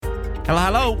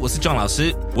Hello， 我是 John 老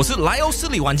师，我是莱欧斯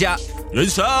里玩家，人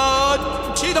生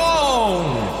启动，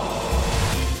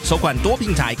首款多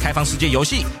平台开放世界游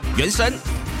戏《原神》，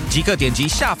即刻点击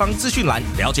下方资讯栏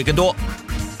了解更多。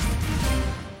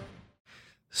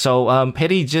So,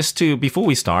 Petty, before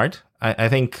we start, I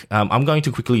think I'm going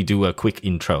to quickly do a quick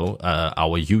intro,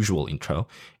 our usual intro,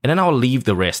 and then I'll leave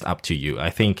the rest up to you.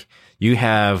 I think you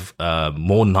have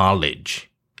more knowledge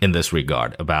in this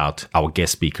regard about our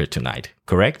guest speaker tonight,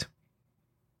 correct?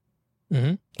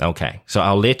 Mm-hmm. Okay, so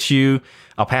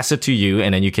I'll pass it to you,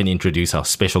 and then you can introduce our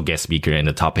special guest speaker and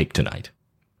the topic tonight.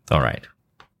 All right.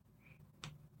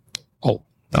 Oh.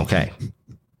 Okay.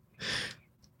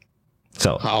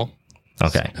 So. 好。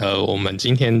OK， 我们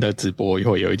今天的直播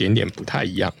会有一点点不太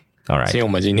一样。All right， 因为我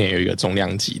们今天有一个重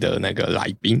量级的那个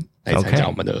来宾来参加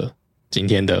我们的今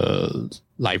天的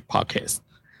live podcast。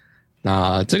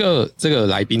那这个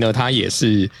来宾呢，他也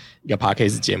是一个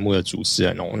podcast 节目的主持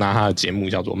人哦。那他的节目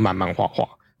叫做慢慢画画。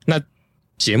那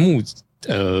节目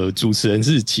主持人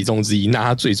是其中之一。那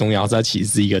他最重要，他其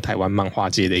实是一个台湾漫画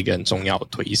界的一个很重要的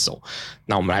推手。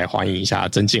那我们来欢迎一下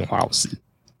曾建华老师。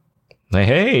嘿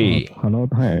嘿 ，Hello，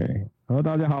 Hello，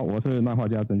 大家好，我是漫画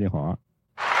家曾建华。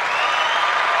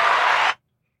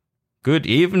Good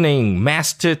evening,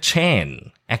 Master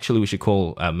Chen. Actually, we should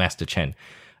call Master Chen.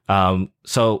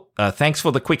 So thanks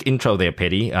for the quick intro there,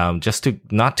 Petty. Just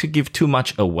not to give too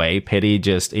much away, Petty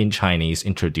just in Chinese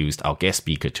introduced our guest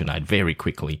speaker tonight very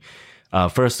quickly.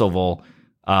 First of all,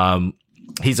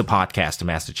 he's a podcaster,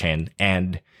 Master Chen,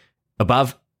 and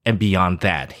above and beyond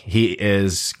that, he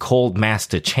is called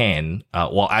Master Chen.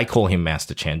 Well, I call him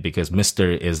Master Chen because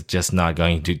Mr. is just not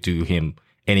going to do him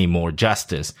any more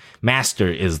justice. Master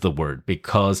is the word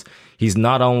because he's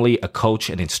not only a coach,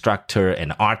 an instructor,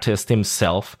 an artist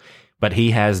himself, but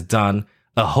he has done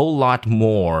a whole lot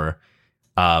more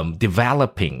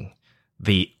developing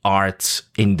the arts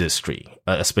industry,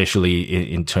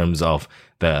 especially in terms of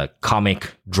the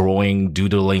comic drawing,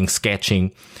 doodling,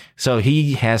 sketching. So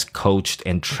he has coached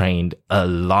and trained a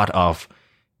lot of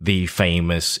the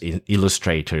famous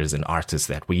illustrators and artists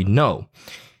that we know.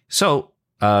 So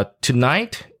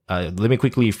tonight, let me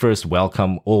quickly first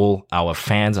welcome all our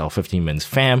fans, our 15 Minutes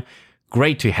fam.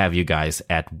 Great to have you guys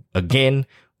at, again,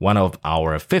 one of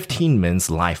our 15 Minutes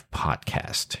live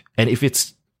podcast. And if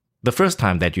it's the first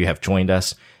time that you have joined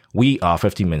us, we are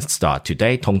 15 Minutes Start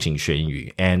today, 通勤学英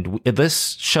语. And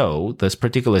this show, this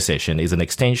particular session is an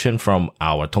extension from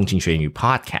our 通勤学英语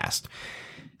podcast.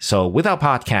 So with our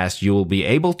podcast, you will be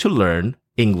able to learn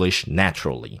English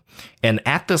naturally. And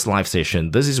at this live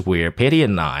session, this is where Petty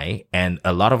and I and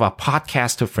a lot of our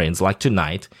podcaster friends like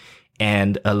tonight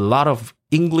and a lot of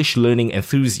English learning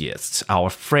enthusiasts, our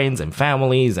friends and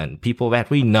families and people that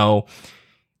we know,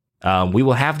 we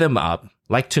will have them up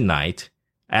like tonight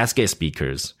as guest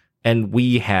speakers. And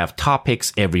we have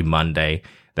topics every Monday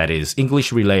that is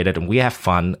English related, and we have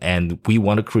fun, and we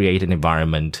want to create an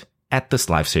environment at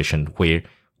this live session where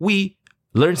we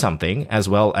learn something as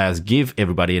well as give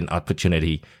everybody an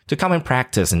opportunity to come and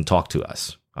practice and talk to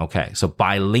us. Okay, so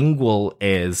bilingual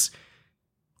is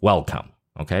welcome.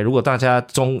 Okay, 如果大家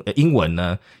英文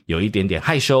呢有一点点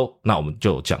害羞，那我们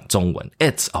就讲中文。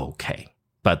It's okay.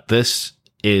 But this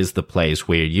is the place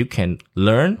where you can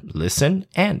learn, listen,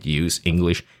 and use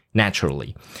English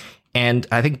naturally. And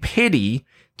I think Petty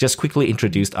just quickly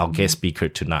introduced our guest speaker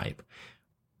tonight.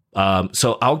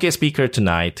 So our guest speaker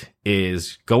tonight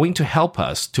is going to help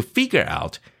us to figure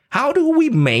out how do we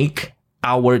make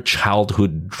our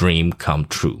childhood dream come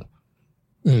true.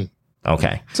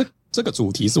 Okay. 这个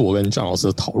主题是我跟姜老师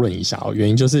讨论一下哦，原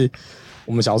因就是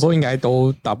我们小时候应该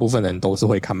都大部分人都是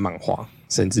会看漫画，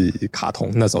甚至卡通，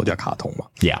那时候叫卡通嘛。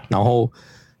Yeah. 然后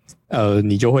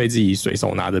你就会自己随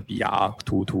手拿着笔啊，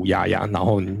涂涂鸦鸦，然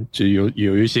后就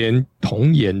有一些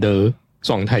童颜的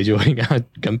状态，就会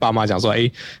跟爸妈讲说，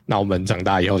那我们长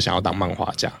大以后想要当漫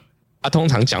画家。啊，通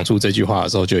常讲出这句话的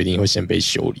时候，就一定会先被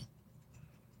修理。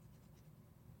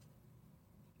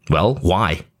Well,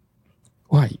 why?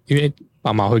 Why? 因为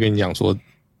爸妈会跟你讲说，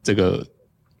这个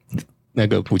那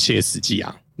个不切实际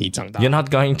啊，你长大 You're not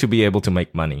going to be able to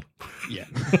make money. Yeah.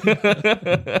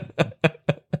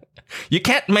 You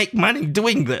can't make money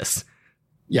doing this.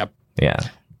 Yep. Yeah.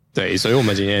 对，所以我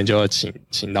们今天就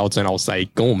请到曾老师来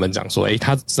跟我们讲说，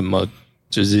他怎么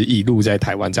就是一路在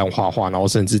台湾这样画画，然后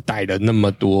甚至带了那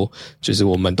么多就是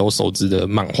我们都熟知的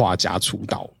漫画家出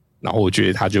道，然后我觉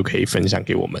得他就可以分享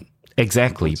给我们。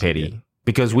Exactly, Petty.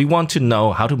 Because we want to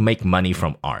know how to make money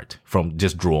from art, from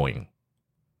just drawing.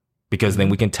 Because then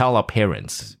we can tell our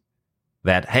parents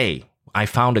that, hey, I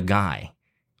found a guy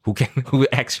who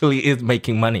actually is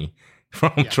making money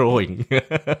from drawing.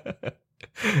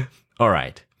 All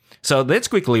right. So let's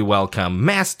quickly welcome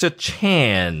Master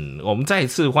Chen. 我们再一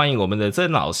次欢迎我们的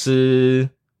曾老师。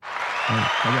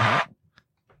大家好。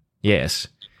Yes.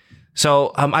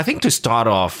 So I think to start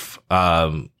off,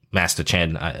 Master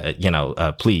Chen,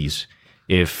 please,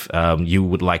 if you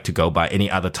would like to go by any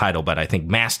other title, but I think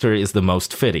Master is the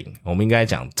most fitting. 我们应该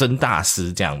讲曾大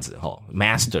师这样子齁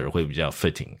Master 会比较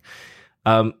fitting.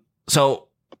 So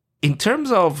in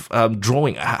terms of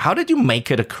drawing, how did you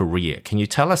make it a career? Can you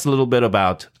tell us a little bit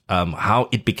about how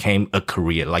it became a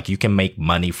career? Like you can make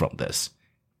money from this.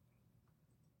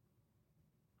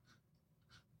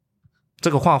 这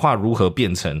个画画如何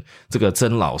变成这个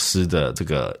曾老师的这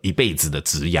个一辈子的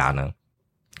职涯呢？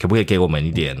可不可以给我们一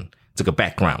点这个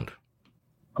background？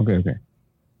 OK，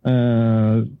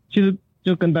 其实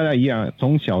就跟大家一样，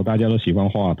从小大家都喜欢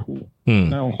画图。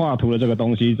那画图的这个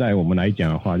东西，在我们来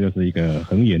讲的话，就是一个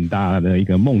很远大的一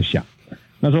个梦想。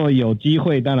那时候有机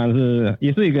会，当然是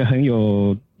也是一个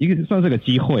算是个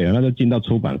机会啊，那就进到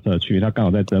出版社去，他刚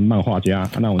好在征漫画家，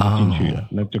那我就进去了，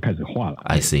那就开始画了。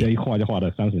I see， 一画就画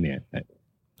了30年。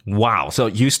Wow, so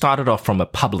you started off from a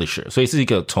publisher， 所以是一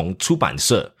个从出版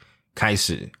社开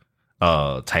始，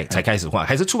才开始画，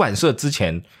还是出版社之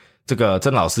前这个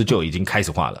曾老师就已经开始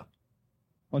画了？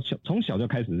从小就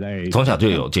开始从小就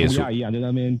有接触，一样就在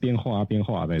那边边画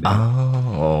的。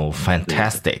Oh,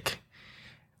 fantastic!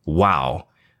 Wow.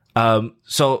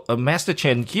 So Master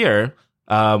Chen here,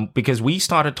 because we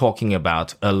started talking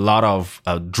about a lot of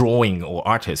drawing or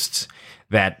artists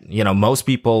that, most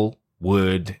people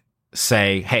would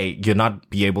say, hey, you're not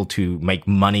be able to make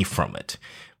money from it.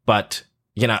 But,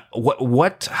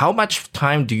 how much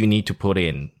time do you need to put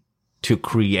in to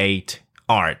create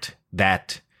art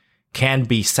that can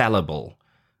be sellable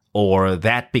or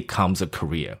that becomes a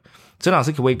career? 曾老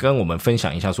师可不可以跟我们分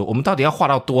享一下说，我们到底要画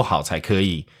到多好才可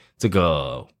以这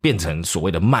个变成所谓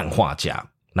的漫画家，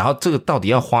然后这个到底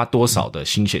要花多少的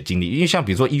心血精力？因为像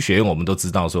比如说医学院，我们都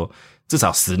知道说至少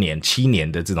10年、7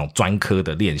年的这种专科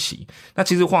的练习。那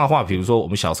其实画画，比如说我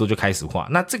们小时候就开始画，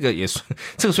那这个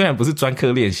虽然不是专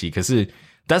科练习，可是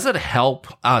does it help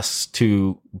us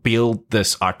to build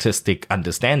this artistic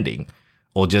understanding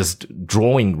or just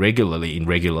drawing regularly in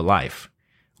regular life?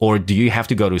 Or do you have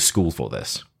to go to school for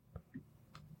this?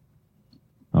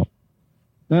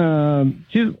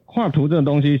其实画图这种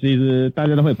东西，其实大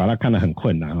家都会把它看得很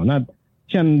困难。那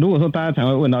像如果说大家常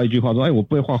会问到一句话说，我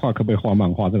不会画画，可不可以画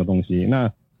漫画这个东西？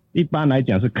那一般来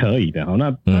讲是可以的。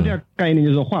那大家概念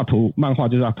就是说，画图漫画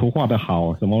就是要图画得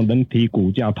好，什么人体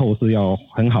骨架透视要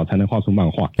很好才能画出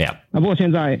漫画。Yeah. 那不过现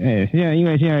在因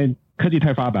为现在科技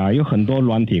太发达，有很多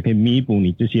软体可以弥补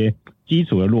你这些基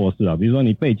础的弱势啊。比如说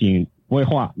你背景不会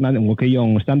画，那我可以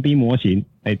用 3D 模型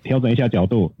调整一下角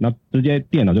度，那直接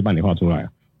电脑就帮你画出来了。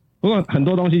不过很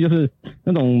多东西就是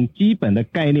那种基本的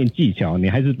概念技巧，你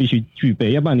还是必须具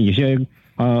备，要不然你有些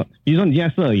比如说你现在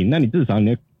摄影，那你至少你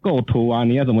的构图啊，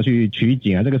你要怎么去取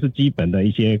景啊，这个是基本的一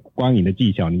些光影的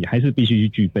技巧，你还是必须去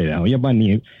具备的，要不然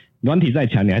你软体再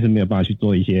强，你还是没有办法去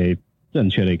做一些正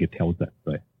确的一个调整。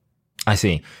对。I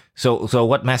see. So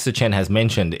what Master Chen has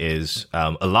mentioned is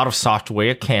a lot of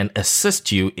software can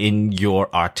assist you in your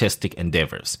artistic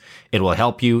endeavors. It will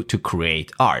help you to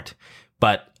create art,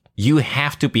 but you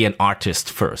have to be an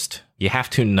artist first. You have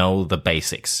to know the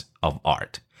basics of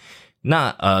art.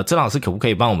 那曾老师可不可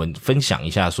以帮我们分享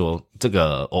一下说这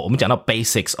个我们讲到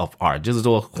basics of art， 就是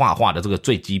说画画的这个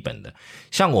最基本的，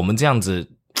像我们这样子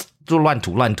就乱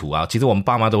涂啊，其实我们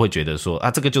爸妈都会觉得说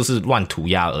这个就是乱涂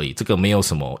鸦而已，这个没有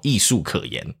什么艺术可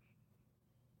言。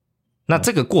那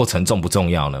这个过程重不重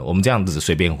要呢？我们这样子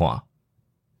随便画。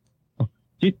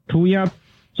其实涂鸦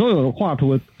所有画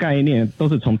图的概念都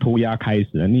是从涂鸦开始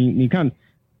的。你看，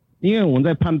因为我们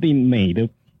在判定美的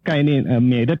概念，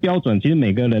美的标准，其实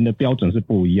每个人的标准是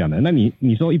不一样的。那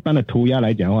你说一般的涂鸦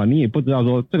来讲的话，你也不知道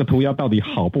说这个涂鸦到底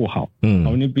好不好。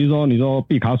你比如说你说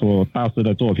毕卡索大师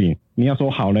的作品，你要说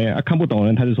好嘞，看不懂的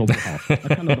人他就说不好，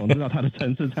看得懂知道他的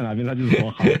层次在哪边，他就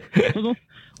说好。所以说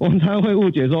我们常常会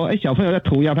误解说，小朋友在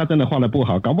涂鸦他真的画得不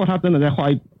好，搞不好他真的在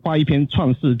画一篇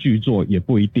创世巨作也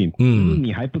不一定。就是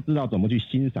你还不知道怎么去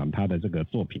欣赏他的这个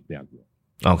作品这样子。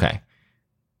OK。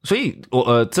所以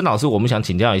曾老师，我们想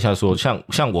请教一下说，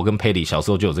像我跟佩里小时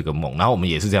候就有这个梦，然后我们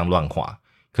也是这样乱画，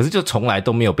可是就从来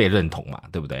都没有被认同嘛，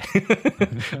对不对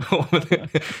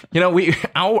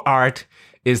？our art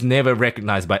is never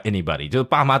recognized by anybody， 就是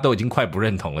爸妈都已经快不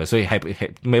认同了，所以还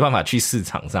没办法去市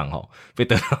场上被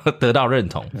得到认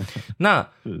同。那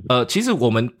其实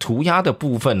我们涂鸦的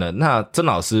部分呢，那曾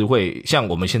老师会像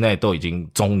我们现在都已经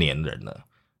中年人了。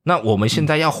那我们现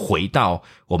在要回到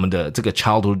我们的这个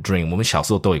childhood dream， 我们小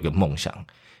时候都有一个梦想。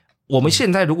我们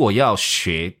现在如果要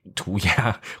学涂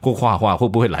鸦或画画，会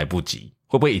不会来不及？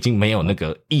会不会已经没有那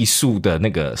个艺术的那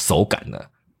个手感了？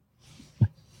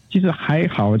其实还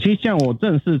好，其实像我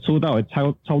正式出道也差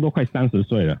不多快30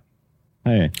岁了，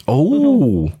对，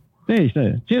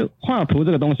其实画图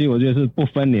这个东西，我觉得是不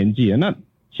分年纪的。那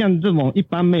像这种一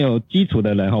般没有基础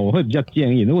的人我会比较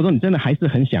建议，如果说你真的还是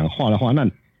很想画的话，那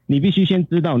你必须先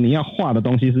知道你要画的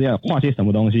东西是要画些什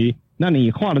么东西。那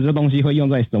你画的这个东西会用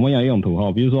在什么样的用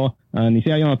途比如说你是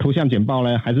要用图像简报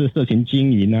呢，还是色情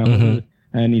经营啊，或是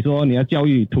你说你要教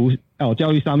育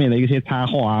教育上面的一些插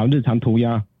画啊、日常涂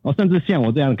鸦甚至像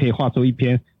我这样可以画出一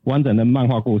篇完整的漫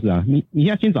画故事啊。你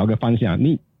要先找个方向，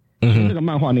你这个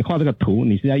漫画你画这个图，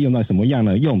你是要用在什么样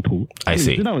的用途？ I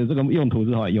see. 你知道有这个用途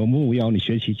之后，有目标，你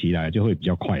学习起来就会比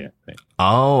较快了。对。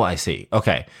Oh, I see.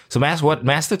 Okay. So what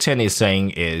Master Chen is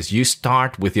saying is you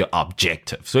start with your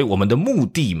objective. 所以我们的目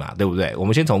的嘛，对不对？我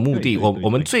们先从目的，我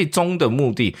们最终的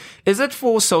目的 is it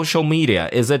for social media?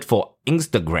 Is it for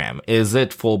Instagram? Is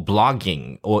it for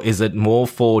blogging? Or is it more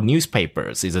for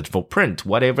newspapers? Is it for print?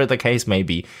 Whatever the case may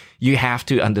be, you have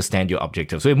to understand your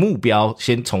objective. 所以目标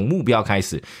先从目标开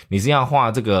始，你是要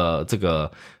画这个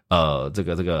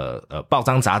报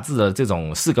章杂志的这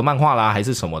种4个漫画啦，还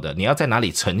是什么的？你要在哪里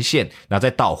呈现，然后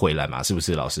再倒回来嘛，是不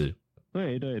是老师？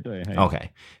对。Okay.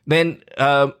 Then,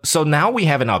 so now we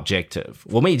have an objective.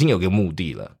 我们已经有个目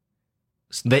的了。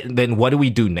Then what do we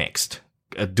do next?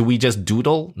 Do we just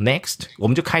doodle next? 我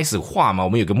们就开始画吗？我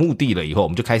们有个目的了以后，我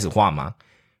们就开始画吗？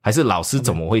还是老师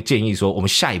怎么会建议说我们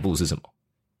下一步是什么？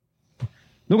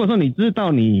如果说你知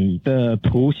道你的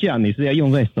图像你是要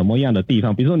用在什么样的地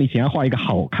方，比如说你想要画一个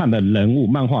好看的人物，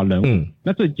漫画人物，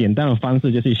那最简单的方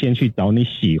式就是先去找你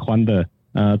喜欢的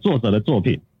作者的作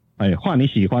品，画你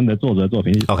喜欢的作者的作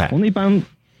品。OK， 我们一般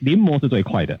临摹是最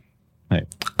快的。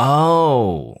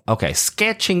Oh, okay.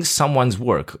 Sketching someone's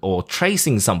work or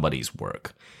tracing somebody's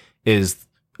work is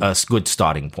a good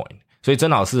starting point. 所以曾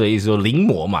老师的意思说临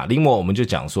摹嘛，临摹我们就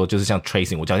讲说就是像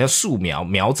tracing， 我讲像素描，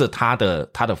瞄着他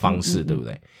的方式，对不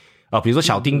对？比如说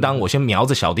小叮当，我先瞄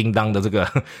着小叮当的这个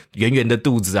圆圆的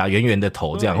肚子啊，圆圆的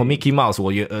头这样，或 Mickey Mouse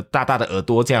我大大的耳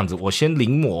朵这样子，我先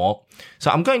临摹。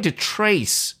So I'm going to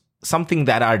trace something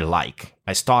that I like.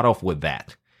 I start off with that.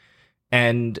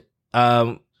 And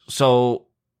so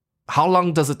how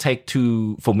long does it take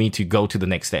for me to go to the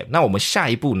next step? 那我们下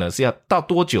一步呢是要到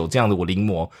多久这样子我临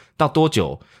摹到多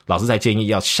久老师才建议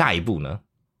要下一步呢？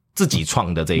自己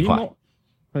创的这一块。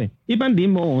对，一般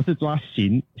临摹我们是抓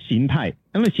形态，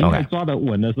因为形态抓得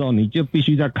稳的时候，你就必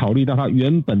须再考虑到它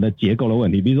原本的结构的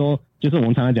问题，比如说就是我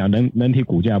们常常讲人体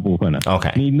骨架部分了。OK，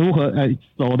 你如何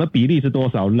手的比例是多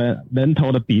少，人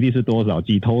头的比例是多少，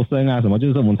几头身啊什么，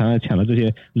就是我们常常讲的这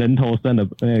些人头身的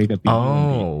一个比例。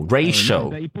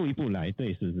ratio， 一步一步来，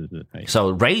对，是。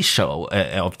So ratio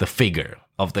of the figure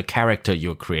of the character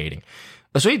you're creating。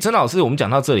所以曾老师我们讲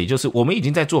到这里就是我们已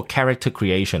经在做 character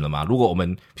creation 了嘛，如果我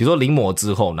们比如说临摹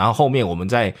之后，然后后面我们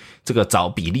在这个找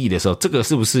比例的时候，这个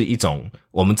是不是一种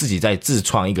我们自己在自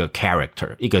创一个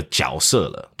character 一个角色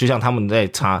了？就像他们在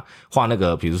画那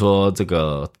个比如说这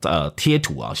个贴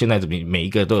图啊，现在每一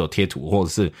个都有贴图或者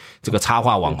是这个插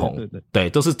画网红，对，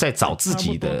都是在找自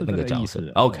己的那个角色。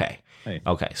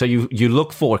Okay, so you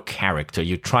look for a character,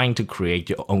 you're trying to create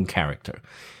your own character.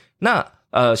 那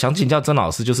想请教曾老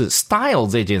师，就是 style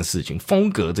这件事情，风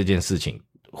格这件事情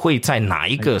会在哪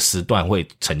一个时段会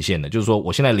呈现的？就是说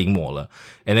我现在临摹了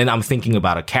and then I'm thinking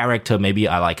about a character, maybe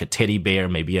I like a teddy bear,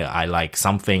 maybe I like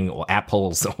something or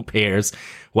apples or pears,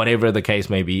 whatever the case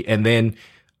may be. And then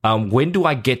when do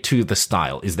I get to the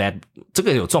style? Is that 这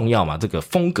个有重要吗？这个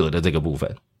风格的这个部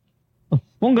分？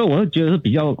风格我会觉得是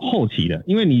比较后期的，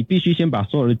因为你必须先把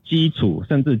所有的基础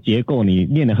甚至结构你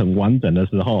练得很完整的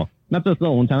时候，那这时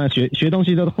候我们常常学东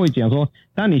西都会讲说，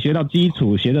当你学到基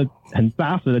础，学得很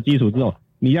扎实的基础之后，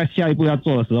你要下一步要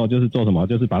做的时候就是做什么？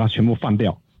就是把它全部放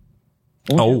掉。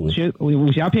学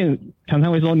武侠片常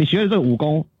常会说，你学的这个武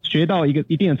功学到一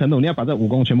定的程度，你要把这武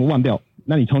功全部忘掉，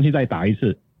那你重新再打一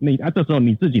次，这时候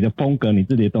你自己的风格，你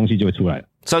自己的东西就会出来了。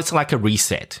So it's like a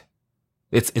reset.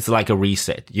 It's like a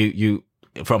reset. You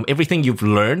from everything you've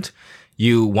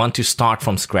learned.You want to start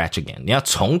from scratch again. 你要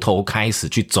从头开始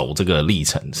去走这个历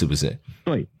程，是不是？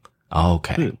对。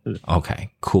Okay. 是。Okay.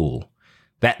 Cool.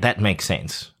 That makes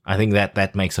sense. I think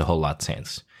that makes a whole lot of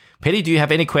sense. Petty, do you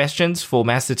have any questions for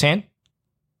Master Chen?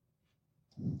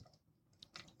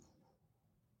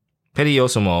 Petty 有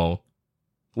什么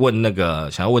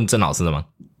想要问郑老师的吗？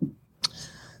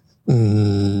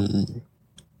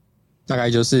大概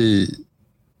就是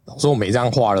说我每这样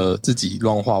自己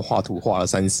乱画图画了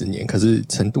30年，可是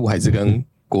程度还是跟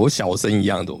国小生一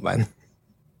样，怎么办？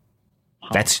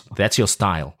 That's your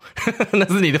style. 那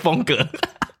是你的风格。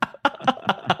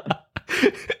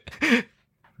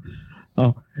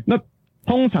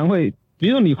通常会，比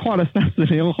如说你画了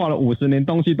30年或画了50年，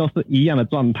东西都是一样的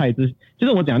状态就是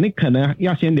我讲，你可能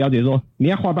要先了解说你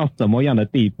要画到什么样的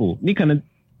地步，你可能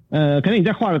你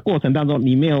在画的过程当中，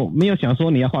你没有想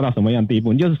说你要画到什么样的地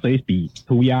步，你就是随笔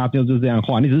涂鸦就是这样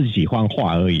画，你只是喜欢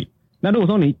画而已。那如果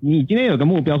说你今天有个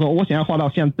目标说我想要画到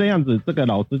像这样子这个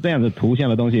老师这样子图像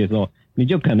的东西的时候，你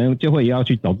就可能就会要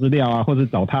去找资料啊，或者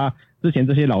找他之前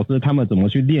这些老师他们怎么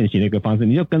去练习的一个方式，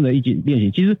你就跟着一起练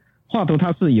习。其实画图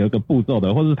它是有一个步骤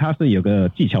的，或者它是有个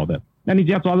技巧的，那你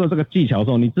只要抓住这个技巧的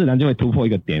时候，你自然就会突破一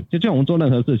个点。就像我们做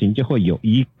任何事情就会有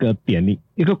一个点，你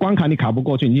一个关卡你卡不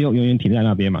过去，你就永远停在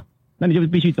那边嘛，那你就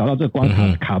必须找到这个关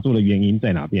卡卡住的原因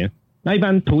在哪边。那一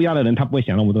般涂鸦的人他不会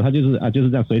想那么多，他就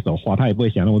是这样随手画，他也不会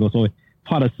想那么多，说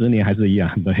画了10年还是一样，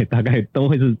对，大概都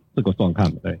会是这个状况，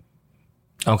对。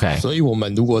OK， 所以我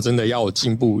们如果真的要有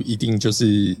进步，一定就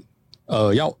是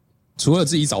要除了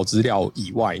自己找资料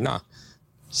以外，那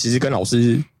其实跟老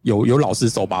师有老师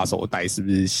手把手带，是不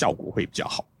是效果会比较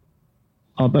好？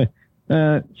哦，对，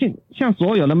像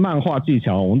所有的漫画技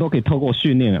巧，我们都可以透过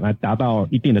训练来达到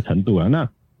一定的程度了。那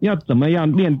要怎么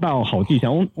样练到好技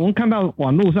巧？我们看到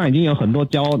网络上已经有很多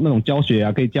那种教学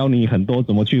啊，可以教你很多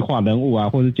怎么去画人物啊，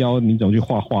或者教你怎么去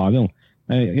画画那种，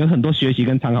有很多学习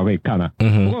跟参考可以看啊。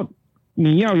不过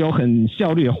你要有很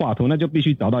效率的画图，那就必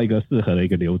须找到一个适合的一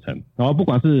个流程。然后不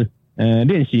管是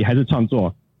练习还是创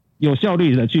作，有效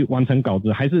率的去完成稿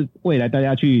子，还是未来大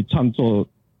家去创作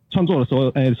的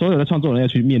所有的创作人要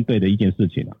去面对的一件事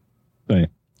情啊。对。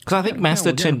Because I think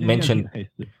Master Chen mentioned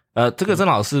这个曾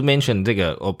老师 mention 这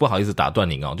个，不好意思打断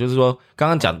您哦，就是说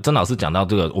刚刚曾老师讲到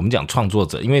这个，我们讲创作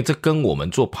者，因为这跟我们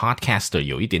做 podcaster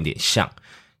有一点点像，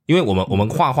因为我们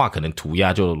画画可能涂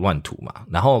鸦就乱涂嘛，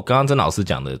然后刚刚曾老师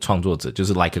讲的创作者就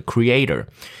是 like a creator,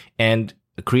 and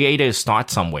a creator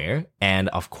starts somewhere, and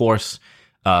of course,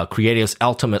 creators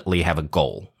ultimately have a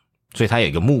goal. 所以他有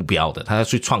一个目标的，他要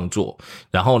去创作，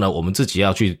然后呢，我们自己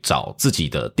要去找自己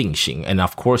的定型 ，and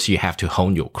of course you have to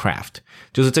hone your craft。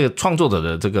就是这个创作者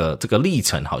的这个历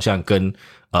程，好像跟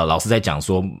老师在讲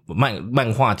说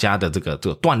漫画家的这个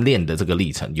锻炼的这个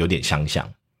历程有点相像。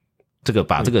这个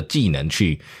把这个技能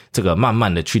去这个慢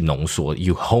慢的去浓缩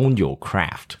 ，you hone your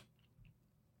craft。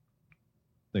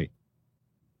对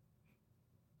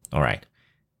 ，all right.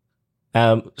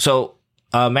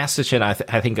 So.Master Chen,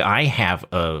 I think I have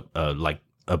like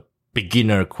a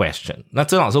beginner question. 那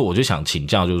曾老师我就想请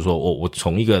教，就是说我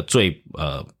从一个最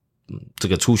这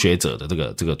个初学者的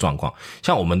这个状况，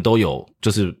像我们都有就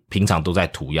是平常都在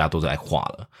涂鸦都在画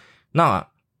了，那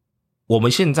我们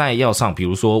现在要上，比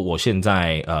如说我现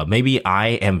在maybe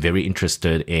I am very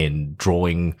interested in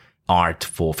drawing art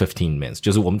for 15 minutes，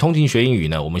 就是我们通勤学英语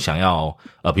呢，我们想要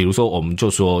比如说我们就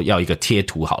说要一个贴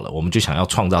图好了，我们就想要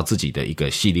创造自己的一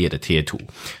个系列的贴图，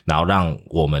然后让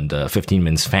我们的15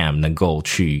 minutes fam 能够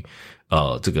去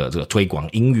这个推广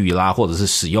英语啦，或者是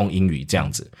使用英语这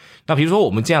样子。那比如说我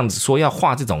们这样子说要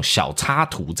画这种小插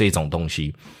图这种东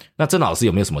西，那曾老师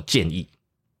有没有什么建议？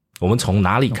我们从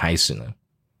哪里开始呢？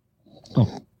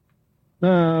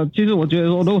那其实我觉得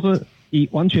说，如果是以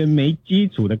完全没基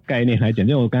础的概念来讲，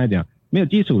就我刚才讲，没有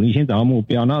基础，你先找到目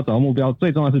标，然后找到目标，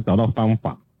最重要是找到方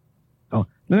法。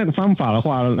那个方法的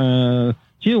话，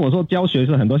其实我说教学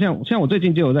是很多，像我最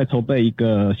近就有在筹备一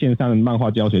个线上的漫画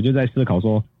教学，就在思考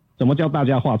说怎么教大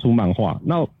家画出漫画。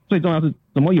那最重要是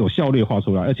怎么有效率画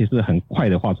出来，而且是很快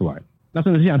的画出来。那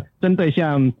甚至像针对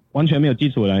像完全没有基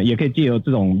础的人，也可以借由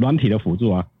这种软体的辅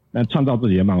助啊，来创造自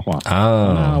己的漫画。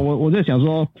那我在想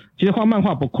说，其实画漫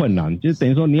画不困难，就是等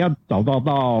于说你要找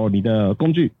到你的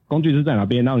工具是在哪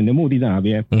边，然后你的目的在哪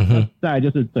边，再来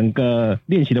就是整个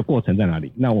练习的过程在哪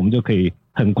里，那我们就可以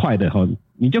很快的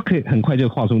你就可以很快就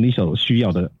画出你所需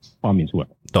要的画面出来。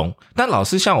懂。但老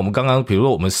师像我们刚刚比如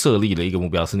说我们设立了一个目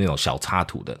标是那种小插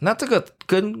图的，那这个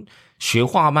跟学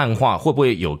画漫画会不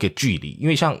会有一个距离？因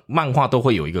为像漫画都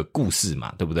会有一个故事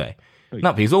嘛，对不对？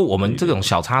那比如说我们这种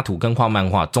小插图跟画漫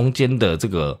画中间的这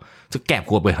gap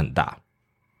会不会很大？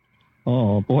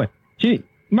不会。其实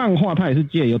漫画它也是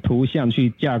借由图像去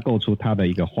架构出它的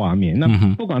一个画面。那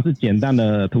不管是简单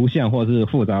的图像或是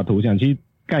复杂的图像，其实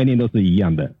概念都是一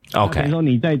样的。OK， 比如说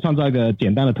你再创造一个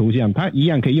简单的图像，它一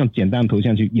样可以用简单的图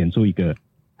像去演出一个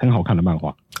很好看的漫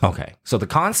画。Okay, so the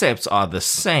concepts are the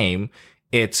same.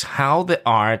 It's how the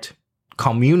art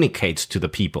communicates to the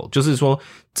people. 就是说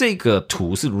这个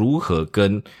图是如何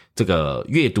跟这个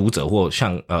阅读者或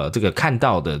像这个看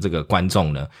到的这个观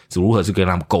众呢，是如何去跟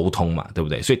他们沟通嘛，对不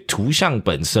对？所以图像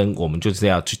本身我们就是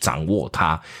要去掌握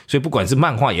它，所以不管是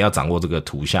漫画也要掌握这个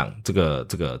图像，这个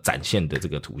展现的这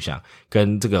个图像，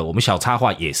跟这个我们小插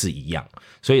画也是一样。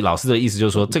所以老师的意思就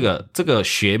是说，这个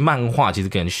学漫画其实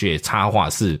跟学插画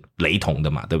是雷同的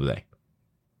嘛，对不对？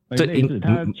这类似，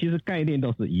它其实概念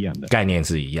都是一样的，概念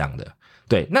是一样的。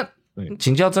对，那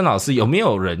请教曾老师，有没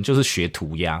有人就是学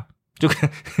涂鸦？就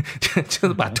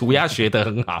是把涂鸦学得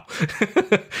很好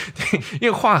因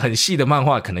为画很细的漫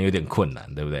画可能有点困难，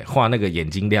对不对？画那个眼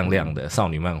睛亮亮的少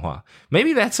女漫画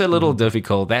maybe that's a little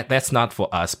difficult. That's not for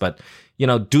us, but you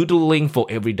know, doodling for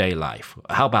everyday life.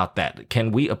 How about that? Can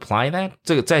we apply that?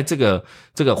 在这个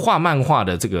画漫画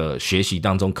的这个学习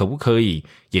当中，可不可以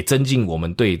也增进我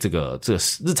们对这个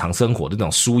日常生活的这种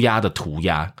抒压的涂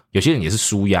鸦？有些人也是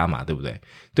抒压嘛，对不对？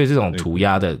对这种涂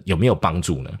鸦的有没有帮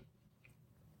助呢？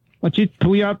其实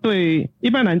涂鸦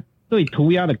一般人对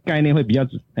涂鸦的概念会比较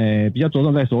着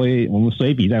重在所谓我们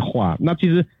随笔在画。那其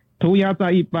实涂鸦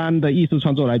在一般的艺术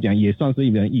创作来讲，也算是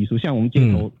一门艺术。像我们街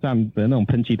头上的那种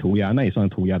喷漆涂鸦，那也算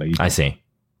涂鸦的一种。I see.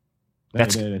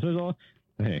 对，所以说，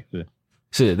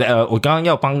是我刚刚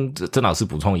要帮曾老师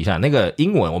补充一下，那个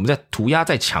英文我们在涂鸦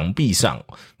在墙壁上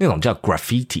那种叫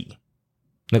graffiti。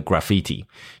那 graffiti，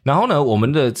 然后呢，我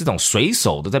们的这种随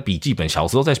手的在笔记本，小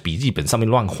时候在笔记本上面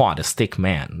乱画的 stick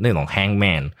man， 那种 hang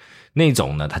man， 那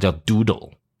种呢，它叫 doodle，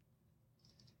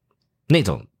 那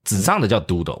种纸上的叫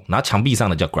doodle， 然后墙壁上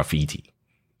的叫 graffiti，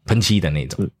 喷漆的那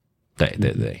种。对，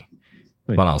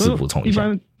帮老师补充一下。一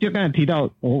般就刚才提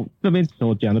到我这边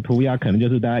所讲的涂鸦，可能就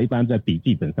是大家一般在笔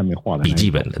记本上面画的笔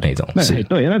记本的那种。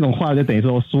对，那种画就等于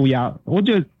说抒压，我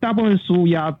觉得大部分抒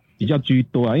压比较居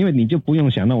多啊，因为你就不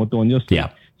用想那么多，你就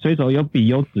随手有笔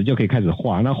有纸就可以开始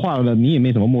画。那画了你也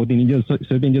没什么目的，你就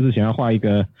随便就是想要画一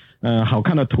个好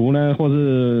看的图呢，或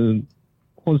是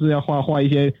要画一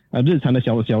些日常的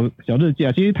小日记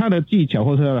啊。其实它的技巧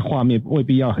或是它的画面未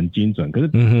必要很精准，可是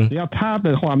只要它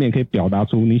的画面可以表达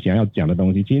出你想要讲的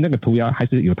东西，其实那个涂鸦还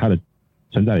是有它的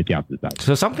存在的价值在。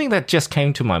So something that just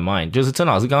came to my mind， 就是曾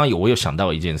老师刚刚我有想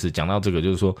到一件事，讲到这个就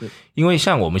是说，因为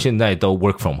像我们现在都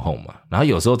work from home 嘛，然后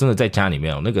有时候真的在家里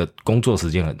面那个工作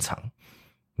时间很长，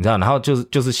你知道，然后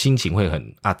就是心情会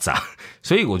很阿杂，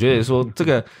所以我觉得说这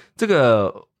个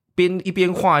一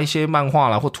边画一些漫画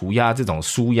啦或涂鸦这种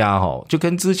抒压就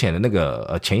跟之前的那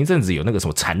个前一阵子有那个什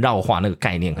么缠绕画那个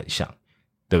概念很像。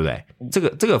对不对？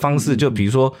这个方式就比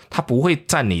如说它不会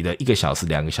占你的1个小时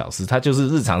2个小时，它就是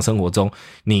日常生活中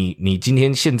你今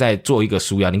天现在做一个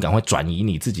抒压，你赶快转移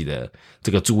你自己的这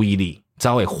个注意力，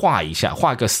稍微画一下，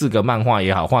画个4个漫画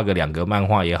也好，画个2个漫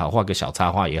画也好，画个小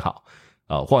插画也好，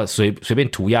或者随便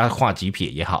涂鸦画几撇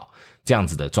也好，这样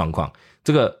子的状况。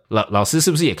这个老师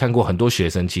是不是也看过很多学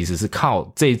生其实是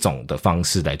靠这种的方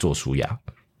式来做抒压？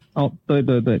对，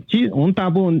其实我们大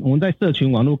部分我们在社群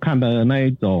网络看的那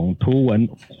一种图文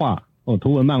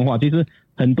漫画，其实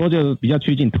很多就比较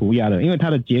趋近涂鸦的，因为它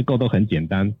的结构都很简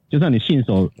单，就算你信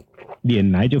手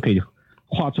拈来就可以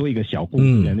画出一个小故事，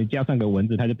你加上个文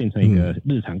字，它就变成一个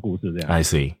日常故事这样。I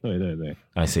see. 对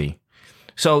I see.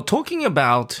 So talking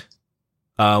about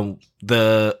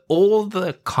all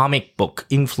the comic book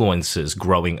influences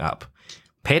growing up,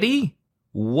 Petty,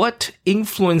 what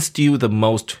influenced you the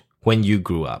most?When you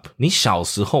grew up， 你小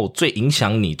时候最影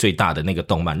响你最大的那个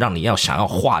动漫，让你想要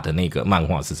画的那个漫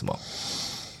画是什么？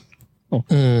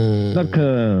那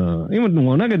个，因为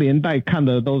我那个年代看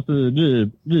的都是日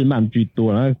漫居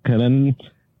多，那可能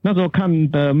那时候看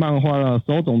的漫画了，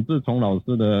手冢治虫老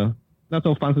师的那时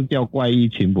候翻是叫怪医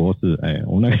秦博士，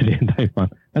我那个年代翻，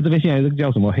那这边现在是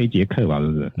叫什么黑杰克吧，是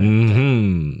不是？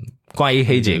怪医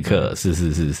黑杰克，是，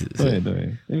对，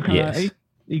因为看到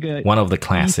一个 one of the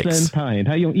classics， 医生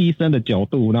他用医生的角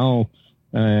度，然后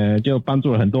就帮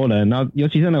助了很多人，然后尤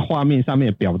其是那画面上面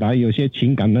的表达，有些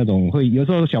情感那种会有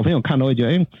时候小朋友看了会觉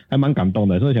得还蛮感动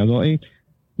的，所以想说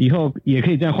以后也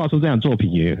可以这样画出这样的作品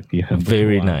也很不错。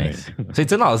Very nice。所以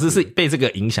曾老师是被这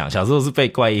个影响，小时候是被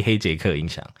怪医黑杰克影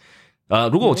响。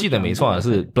如果我记得没错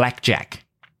是 Black Jack，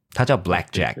 他叫 Black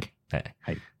Jack，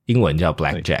 英文叫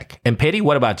Black Jack。And Petty,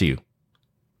 what about you？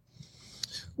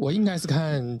我应该是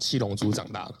看七龙珠长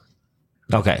大的。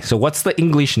Okay, so what's the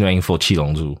English name for 七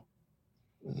龙珠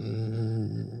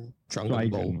？Dragon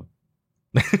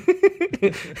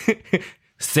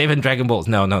Ball。Seven Dragon Balls，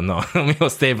 no， 没有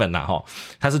Seven 啦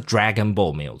它是 Dragon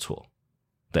Ball 没有错。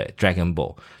对 ，Dragon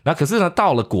Ball。那可是呢，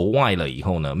到了国外了以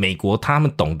后呢，美国他们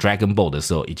懂 Dragon Ball 的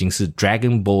时候，已经是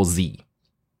Dragon Ball Z。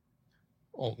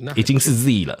那已经是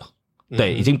Z 了。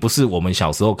对，已经不是我们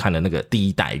小时候看的那个第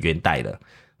一代原代了。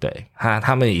对，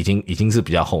他们已经是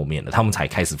比较后面了，他们才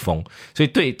开始疯。所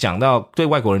以讲到对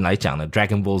外国人来讲呢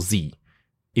 ，Dragon Ball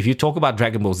Z，if you talk about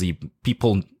Dragon Ball Z,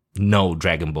 people know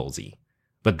Dragon Ball Z,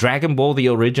 but Dragon Ball the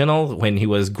original when he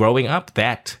was growing up,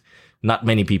 that not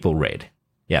many people read.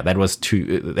 Yeah, that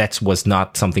was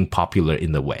not something popular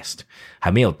in the West. 还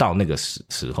没有到那个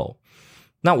时候。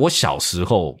那我小时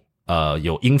候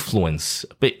有 influence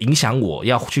被影响我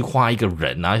要去画一个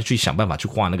人，然后去想办法去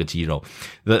画那个肌肉。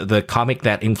The comic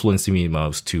that influenced me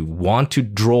most to want to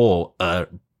draw a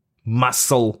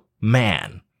muscle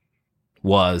man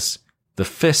was The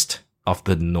Fist of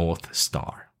the North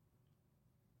Star.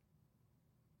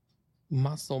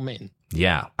 Muscle Man.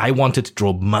 Yeah, I wanted to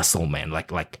draw muscle man,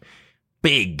 like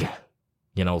big,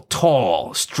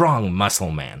 tall, strong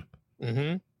muscle man.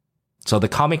 Mm-hmm. So the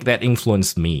comic that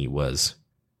influenced me was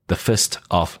The Fist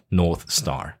of North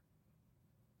Star.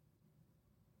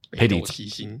 北斗七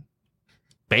星，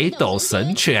北斗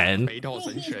神拳，北斗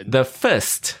神拳 The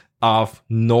Fist of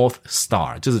North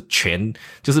Star 就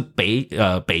是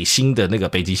北星的那个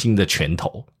北极星的拳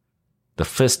头 The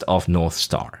Fist of North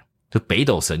Star 就北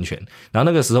斗神拳。然后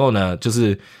那个时候呢，就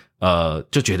是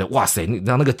就觉得哇塞，你知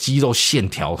道那个肌肉线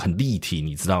条很立体，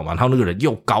你知道吗？然后那个人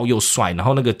又高又帅，然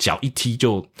后那个脚一踢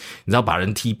就你知道把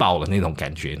人踢爆了那种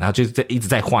感觉。然后就一直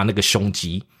在画那个胸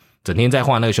肌，整天在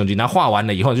画那个胸肌。然后画完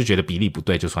了以后就觉得比例不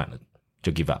对，就算了，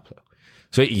就 give up 了。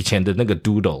所以以前的那个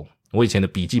doodle， 我以前的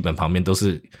笔记本旁边都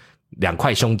是2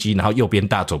块胸肌，然后右边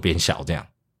大左边小这样，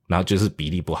然后就是比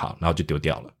例不好，然后就丢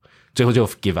掉了，最后就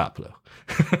give up 了。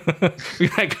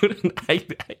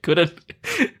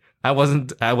I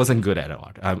wasn't good at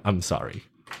art. I'm sorry.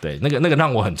 对，那个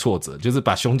让我很挫折，就是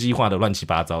把胸肌画得乱七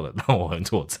八糟的，让我很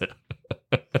挫折。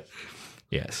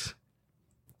Yes.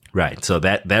 Right. So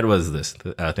that was this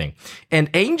thing. And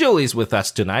Angel is with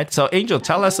us tonight. So Angel,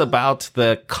 tell us about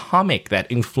the comic that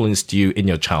influenced you in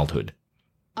your childhood.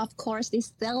 Of course,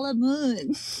 it's Sailor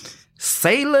Moon.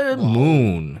 Sailor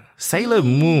Moon. Sailor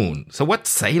Moon. So what's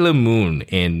Sailor Moon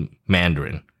in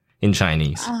Mandarin, in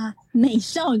Chinese? 美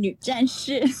少女战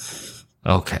士.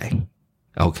 Okay.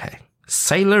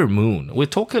 Sailor Moon. We'll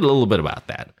talk a little bit about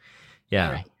that.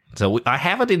 Yeah. Right. So I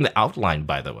have it in the outline,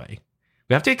 by the way.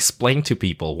 We have to explain to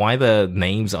people why the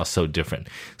names are so different.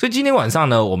 所以今天晚上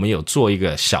呢，我们有做一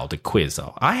个小的 quiz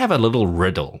哦。I have a little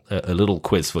riddle, a little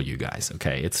quiz for you guys,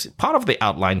 okay? It's part of the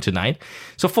outline tonight.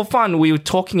 So for fun, we were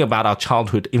talking about our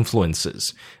childhood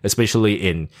influences, especially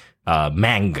in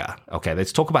manga. Okay,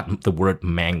 let's talk about the word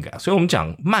manga. 所以我们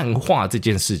讲漫画这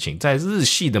件事情，在日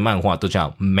系的漫画都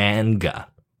叫 manga.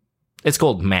 It's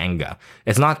called manga.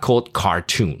 It's not called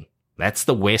cartoon. That's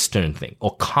the Western thing.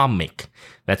 Or comic.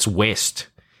 That's West.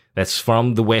 That's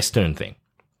from the Western thing.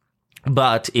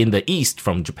 But in the East,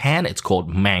 from Japan, it's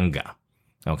called manga.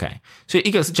 OK. 所以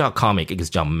一个是叫 comic, 一个是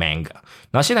叫 manga.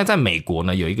 然后现在在美国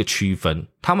呢，有一个区分。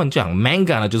他们讲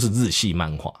manga 呢，就是日系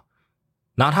漫画。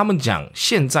然后他们讲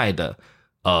现在的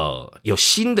有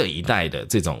新的一代的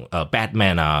这种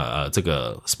Batman 啊这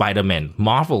个 Spider-Man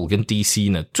Marvel 跟 DC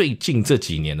呢，最近这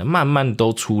几年呢慢慢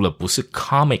都出了不是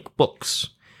comic books，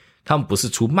 他们不是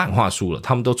出漫画书了，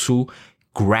他们都出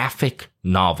graphic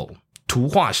novel 图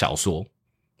画小说，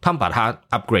他们把它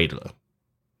upgrade 了，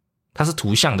它是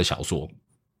图像的小说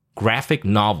graphic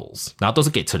novels， 然后都是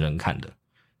给成人看的。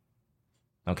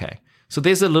 OK，So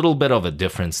there's a little bit of a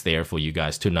difference there for you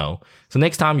guys to know. So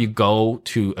next time you go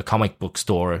to a comic book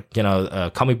store,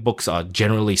 comic books are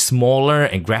generally smaller,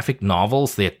 and graphic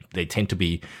novels, they tend to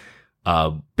be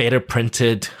better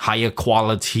printed, higher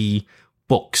quality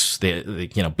books. They're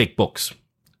big books.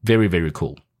 Very, very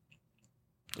cool.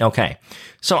 Okay,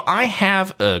 so I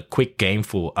have a quick game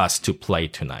for us to play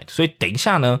tonight. 所以等一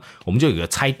下呢，我们就有个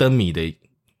猜灯谜的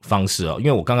方式哦，因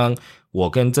为我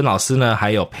跟曾老师呢，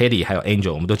还有 Patty， 还有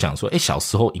Angel， 我们都讲说，小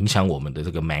时候影响我们的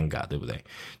这个 manga， 对不对？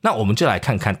那我们就来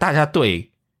看看大家对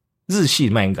日系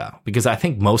manga， because I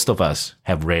think most of us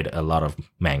have read a lot of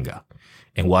manga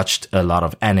and watched a lot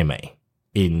of anime,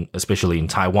 especially in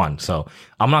Taiwan. So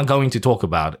I'm not going to talk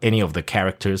about any of the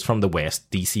characters from the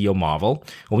West, DC or Marvel.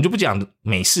 我们就不讲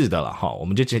美式的了哈，我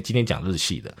们就今天讲日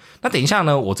系的。那等一下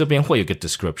呢，我这边会有个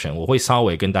description， 我会稍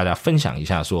微跟大家分享一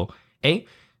下说，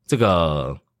这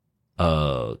个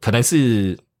可能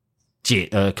是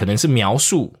描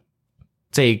述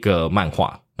这个漫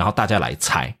画，然后大家来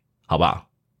猜，好不好？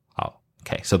好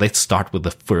 ，Okay. So let's start with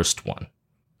the first one.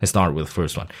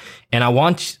 And I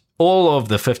want all of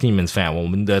the 15 Minutes fan， 我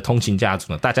们的通勤家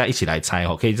族呢，大家一起来猜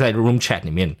哦，可以在 room chat 里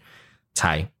面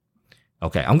猜。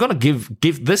Okay, I'm gonna give.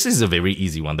 This is a very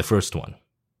easy one. The first one.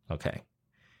 Okay.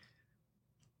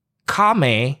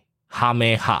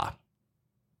 Kamehameha.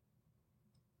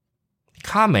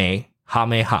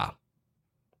 Kamehameha.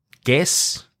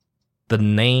 Guess the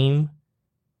name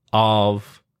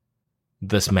of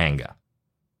this manga.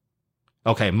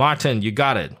 Okay, Martin, you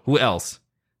got it. Who else?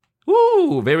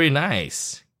 Woo, very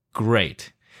nice.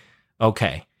 Great.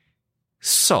 Okay.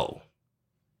 So,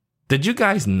 did you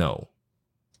guys know?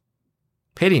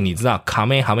 Patty, 你知道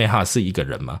Kamehameha 是一个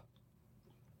人吗？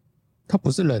他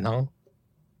不是人啊。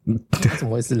怎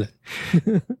么会是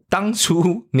人？当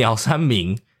初鸟山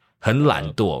明很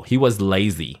懒惰，he was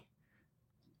lazy，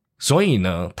 所以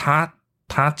呢，他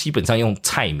基本上用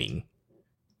菜名，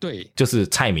对，就是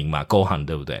菜名嘛，勾行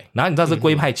对不对？然后你知道这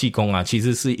龟派气功啊，其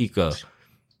实是一个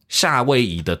夏威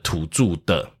夷的土著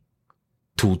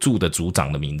的族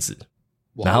长的名字，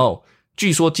然后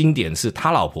据说经典是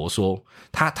他老婆说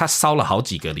他烧了好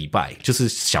几个礼拜，就是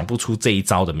想不出这一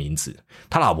招的名字，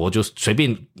他老婆就随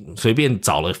便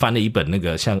找了翻了一本那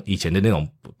个像以前的那种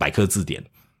百科字典，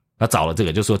他找了这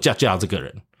个就说叫这个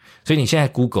人，所以你现在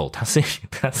Google 他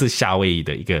是夏威夷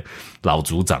的一个老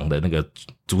族长的那个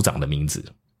族长的名字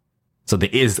 ，so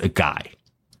there is a guy。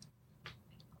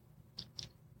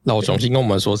老雄心跟我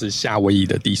们说是夏威夷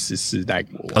的第14代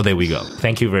国王。Oh, there we go.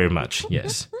 Thank you very much.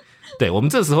 Yes. 对，我们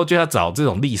这时候就要找这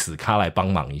种历史咖来帮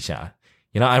忙一下。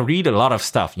You know, I read a lot of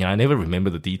stuff. You know, I never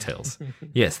remember the details.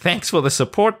 Yes, thanks for the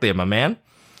support there, my man.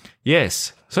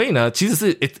 Yes. 所以呢，其实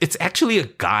是 it's actually a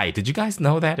guy. Did you guys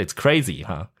know that? It's crazy,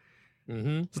 huh?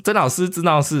 曾老师知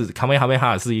道是卡梅哈梅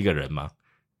哈是一个人吗？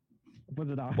不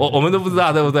知道，我们都不知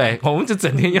道，对不对？我们就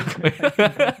整天要。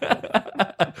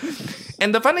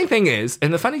And the funny thing is,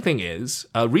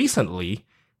 recently,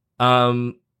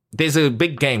 there's a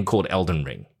big game called Elden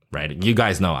Ring, right? You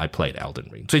guys know I played Elden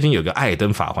Ring. 最近有个艾尔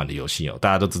登法环的游戏哦，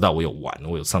大家都知道我有玩，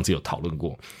我有上次有讨论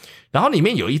过。然后里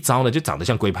面有一招呢，就长得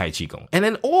像龟派气功。And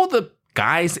then all the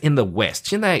guys in the West，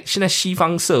 现在西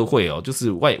方社会哦，就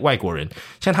是外国人，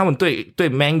像他们对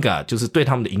manga 就是对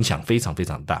他们的影响非常非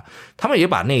常大。他们也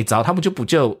把那一招，他们就不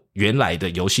叫原来的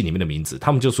游戏里面的名字，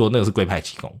他们就说那个是龟派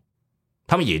气功。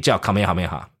他们也叫卡梅哈梅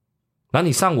哈，然后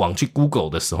你上网去 Google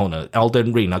的时候呢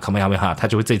 ，Elden Ring 然后卡梅哈梅哈，它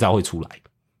就会这招会出来。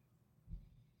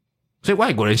所以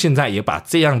外国人现在也把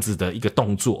这样子的一个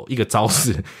动作、一个招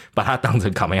式，把它当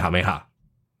成卡梅哈梅哈，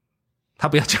他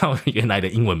不要叫原来的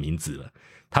英文名字了，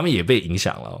他们也被影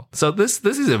响了哦。So this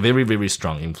is a very very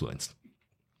strong influence.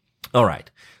 All right,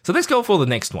 so let's go for the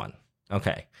next one.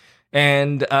 Okay,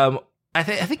 and I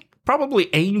think probably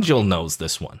Angel knows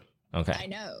this one. Okay. I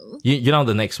know. You know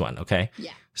the next one, okay?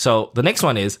 Yeah. So the next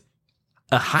one is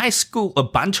a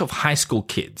bunch of high school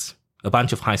kids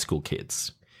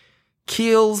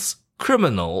kills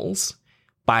criminals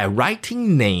by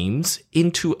writing names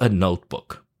into a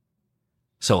notebook.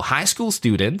 So high school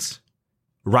students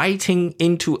writing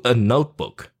into a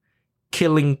notebook,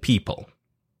 killing people.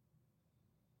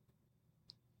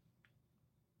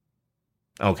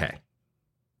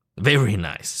 Okay.Very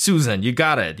nice. Susan, you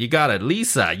got it.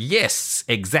 Lisa, yes,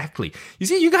 exactly. You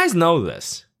see, you guys know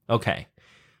this. Okay.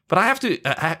 But I have to,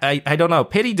 I don't know.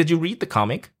 Petty, did you read the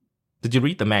comic? Did you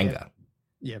read the manga?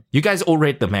 Yeah. You guys all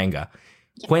read the manga.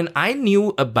 Yeah. When I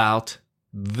knew about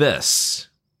this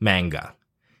manga,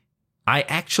 I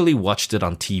actually watched it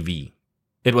on TV.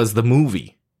 It was the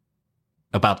movie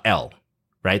about L,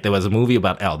 right? There was a movie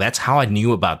about L. That's how I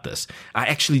knew about this. I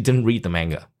actually didn't read the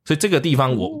manga.所以这个地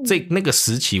方那个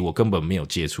时期我根本没有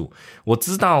接触，我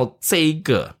知道这一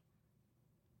个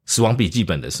死亡笔记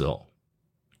本的时候，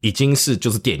已经是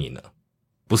就是电影了，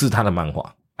不是他的漫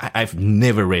画。I've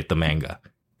never read the manga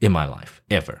in my life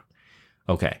ever.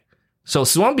 Okay, so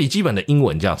死亡笔记本的英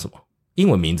文叫什么？英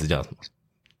文名字叫什么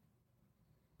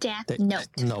Death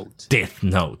Note. Death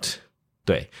Note.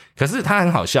 对，可是它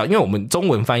很好笑，因为我们中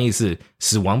文翻译是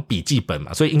死亡笔记本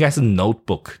嘛，所以应该是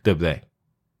notebook， 对不对？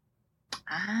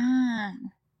啊，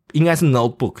应该是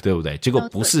notebook 对不对？结果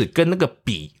不是，跟那个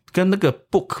笔跟那个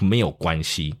book 没有关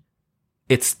系。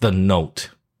It's the note，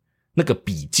 那个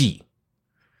笔记，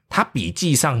他笔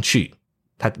记上去，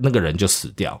他那个人就死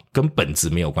掉，跟本子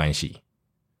没有关系。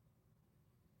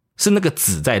是那个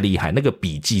纸在厉害，那个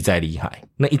笔记在厉害，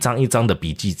那一张一张的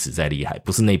笔记纸在厉害，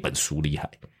不是那本书厉害，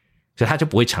所以他就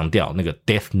不会强调那个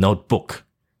death notebook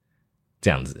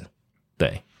这样子，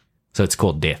对。So it's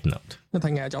called Death Note. 那它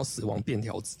应该叫死亡便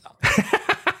条纸啊。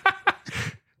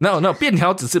No, 便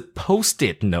条纸是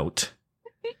Post-it Note.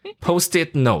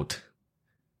 Post-it Note.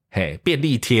 嘿，便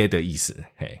利贴的意思。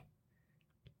嘿，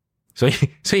所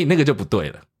以那个就不对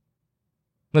了，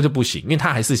那就不行，因为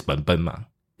它还是本嘛。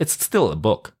It's still a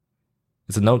book.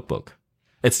 It's a notebook.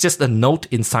 It's just a note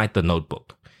inside the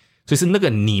notebook. 所以是那个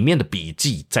里面的笔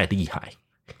记在厉害。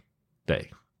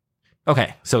对。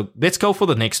Okay, so let's go for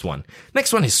the next one.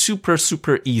 Next one is super,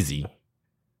 super easy.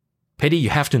 Petty, you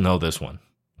have to know this one.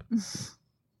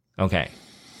 Okay.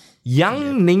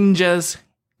 Young ninjas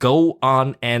go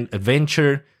on an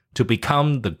adventure to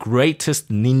become the greatest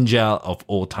ninja of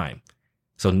all time.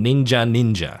 So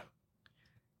ninja.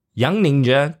 Young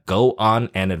ninja go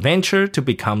on an adventure to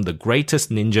become the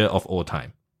greatest ninja of all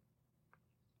time.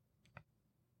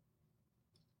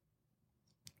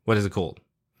 What is it called?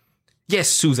 Yes,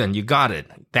 Susan, you got it.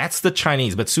 That's the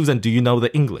Chinese. But Susan, do you know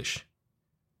the English?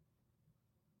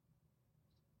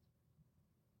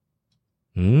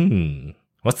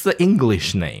 What's the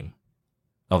English name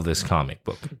of this comic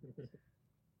book?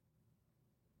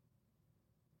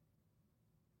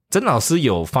 曾老师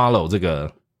有 follow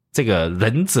这个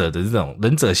忍者的这种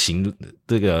忍者型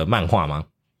这个漫画吗？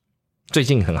最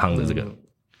近很夯的这个。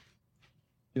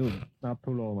就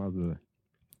Naturo 吗？是不是？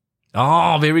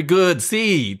哦、very good.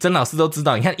 See, 曾老师都知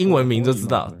道，你看英文名就知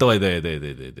道。对。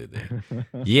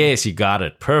Yes, you got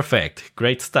it. Perfect.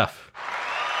 Great stuff.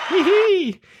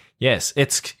 Yes,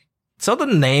 so the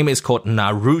name is called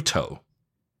Naruto.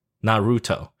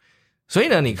 Naruto. 所以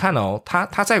呢，你看哦，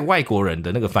他在外国人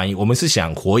的那个翻译，我们是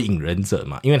想火影忍者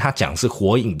嘛，因为他讲是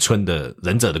火影村的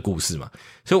忍者的故事嘛，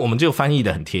所以我们就翻译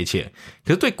的很贴切。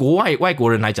可是对外国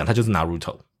人来讲，他就是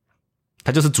Naruto，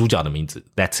 他就是主角的名字。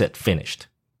That's it, finished,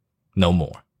 no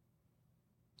more。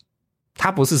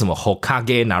他不是什么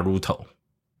Hokage Naruto，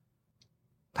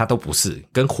 他都不是，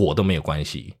跟火都没有关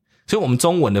系。所以我们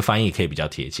中文的翻译可以比较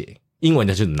贴切，英文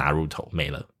的就是 Naruto 没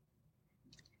了。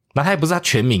那他也不是他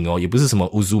全名哦，也不是什么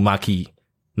Uzumaki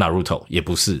Naruto， 也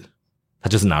不是，他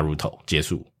就是 Naruto 结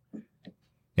束。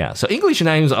Yeah, so English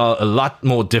names are a lot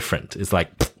more different. It's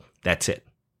like, that's it.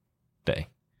 对。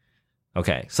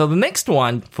Okay, so the next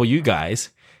one for you guys,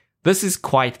 this is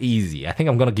quite easy. I think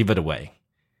I'm going to give it away.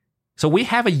 So we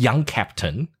have a young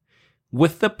captain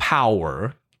with the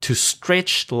power to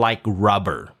stretch like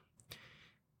rubber.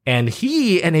 And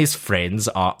he and his friends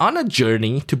are on a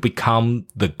journey to become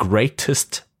the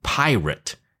greatest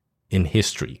pirate in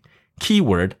history.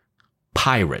 Keyword,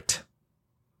 pirate.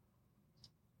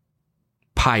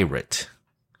 Pirate.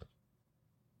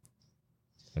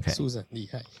 Okay. Susan 厉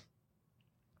害。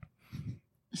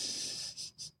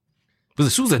不是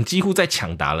Susan 几乎在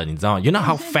抢答了，你知道吗？ You know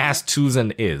how fast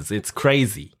Susan is. It's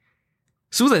crazy.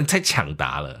 Susan 在抢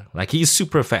答了 Like he's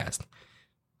super fast.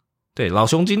 对，老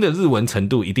熊精的日文程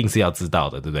度一定是要知道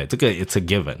的，对不对？这个 it's a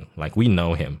given. Like we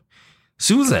know him.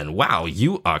 Susan, wow,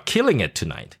 you are killing it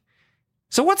tonight.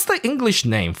 So what's the English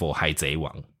name for 海贼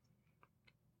王?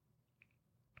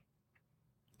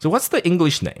 So what's the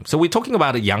English name? So we're talking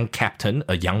about a young captain,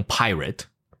 a young pirate.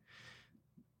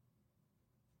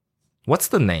 What's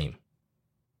the name?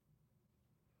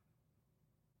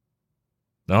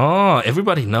 Oh,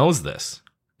 everybody knows this.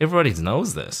 Everybody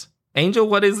knows this. Angel,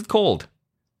 what is it called?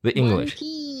 The English. One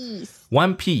Piece.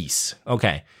 One Piece.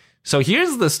 Okay. So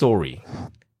here's the story.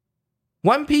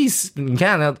 One Piece, 你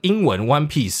看英文 One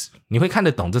Piece, 你会看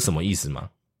得懂这什么意思吗？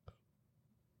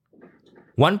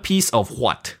 One piece of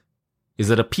what? Is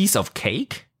it a piece of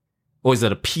cake? Or is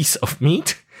it a piece of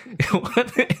meat?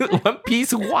 One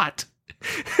piece what?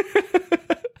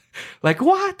 Like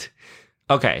what?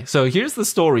 Okay, so here's the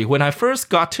story. When I first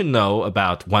got to know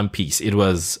about One Piece, it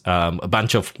was a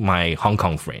bunch of my Hong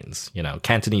Kong friends,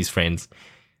 Cantonese friends.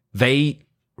 They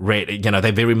read,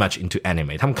 they're very much into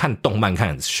anime. 他们看动漫看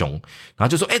很凶，然后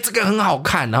就说，这个很好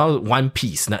看，然后 One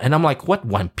Piece. And I'm like, what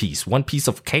One Piece? One piece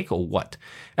of cake or what?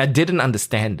 I didn't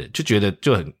understand it. 就觉得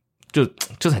就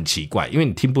是很奇怪，因为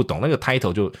你听不懂那个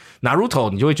title 就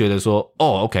Naruto， 你就会觉得说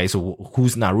okay, so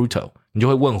who's Naruto? 你就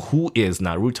会问 who is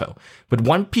Naruto? But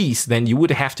One Piece, then you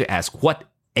would have to ask what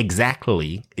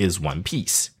exactly is One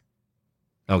Piece?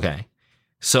 Okay.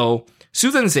 So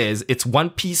Susan says it's one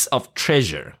piece of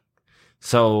treasure.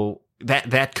 So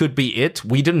that could be it.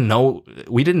 We didn't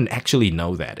actually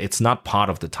know that. It's not part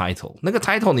of the title. 那个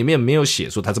title 里面没有写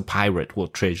说它是 pirate 或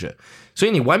treasure. 所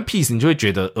以你 One Piece 你就会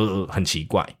觉得很奇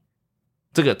怪。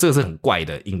这个是很怪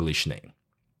的 English name.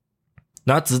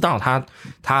 然后直到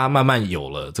他慢慢有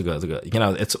了这个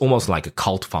it's almost like a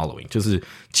cult following. 就是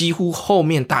几乎后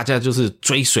面大家就是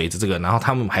追随着这个，然后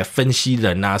他们还分析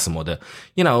人啊什么的。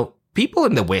People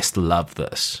in the West love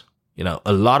this.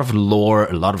 A lot of lore,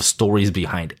 a lot of stories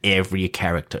behind every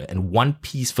character, and One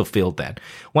Piece fulfilled that.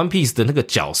 One Piece 的那个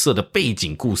角色的背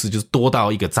景故事就是多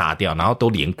到一个炸掉，然后都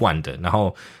连贯的，然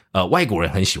后外国人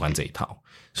很喜欢这一套。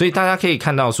所以大家可以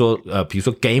看到说比如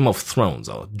说 Game of Thrones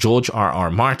George R.R.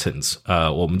 Martin's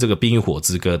我们这个冰与火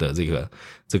之歌的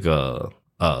这个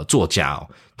作家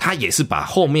他也是把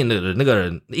后面的那个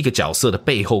人一个角色的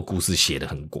背后故事写得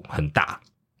很大，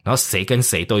然后谁跟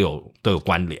谁都有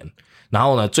关联。然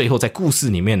后呢，最后在故事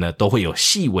里面呢，都会有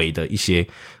细微的一些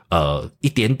一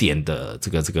点点的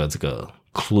这个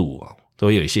clue 都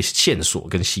会有一些线索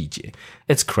跟细节。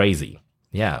It's crazy,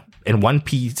 yeah. And One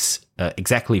Piece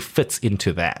exactly fits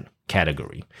into that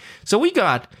category. So we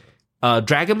got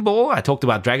Dragon Ball. I talked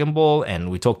about Dragon Ball, and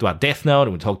we talked about Death Note,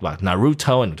 and we talked about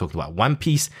Naruto, and we talked about One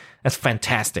Piece. That's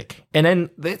fantastic. And then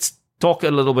let's talk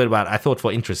a little bit about. I thought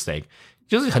for interest sake.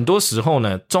 就是很多时候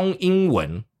呢，中英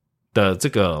文的这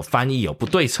个翻译有不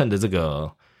对称的这个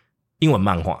英文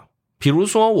漫画。比如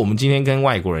说我们今天跟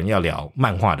外国人要聊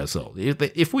漫画的时候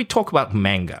if we talk about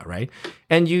manga, right?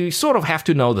 And you sort of have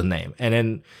to know the name. And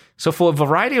then, so for a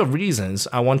variety of reasons,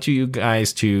 I want you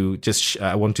guys to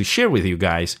I want to share with you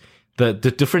guys the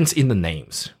difference in the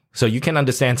names. So you can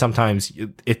understand sometimes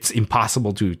it's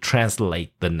impossible to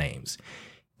translate the names.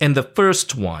 And the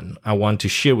first one I want to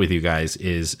share with you guys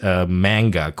is a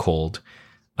manga called,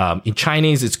 in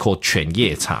Chinese, it's called 犬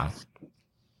夜叉.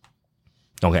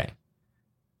 Okay.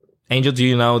 Angel, do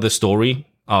you know the story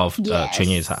of 犬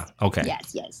夜叉? Okay.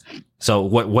 Yes. So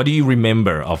what do you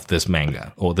remember of this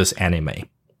manga or this anime?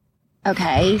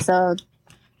 Okay, so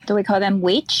do we call them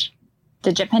witch?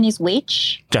 The Japanese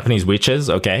witch? Japanese witches,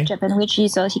 okay. Japanese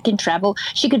witch, so she could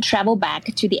travel back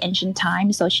to the ancient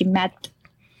time, so she met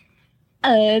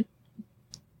a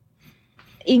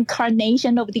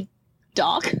incarnation of the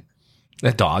dog.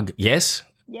 A dog, yes.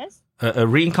 Yes. A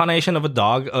reincarnation of a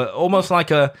dog, almost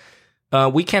like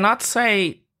we cannot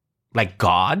say like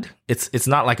God. It's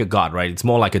not like a god, right? It's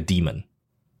more like a demon.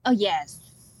 Oh, yes.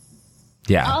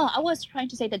 Yeah. Oh, I was trying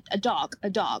to say that a dog.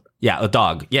 Yeah, a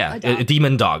dog. Yeah, a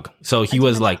demon dog. So he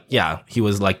was like, he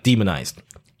was like demonized.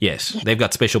 Yes, they've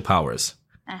got special powers.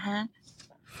 Uh-huh.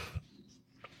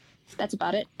 That's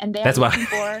about it. And they're That's about looking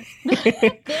for...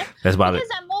 That's about it.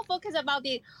 Because I'm more focused about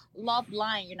the love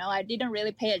line, I didn't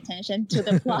really pay attention to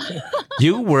the plot.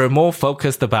 You were more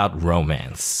focused about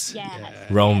romance. Yeah.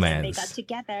 Romance. Yes, they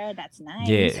got together. That's nice.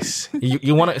 Yes.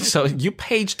 You want to, so you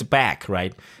paged back,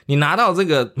 right? 你拿到这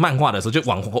个漫画的时候就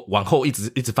往后一直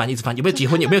翻，有没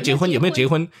有结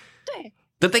婚？对。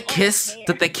Did they kiss?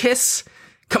 Did they kiss?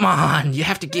 Come on, you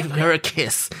have to give her a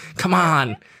kiss. Come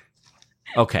on.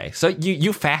 Okay, so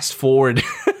you fast forward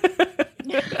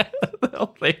the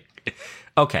whole thing.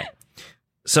 Okay,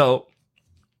 so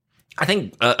I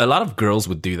think a lot of girls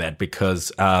would do that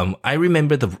because I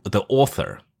remember the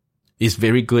author is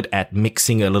very good at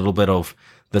mixing a little bit of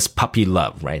this puppy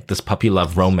love, right? This puppy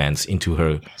love romance into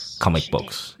her comic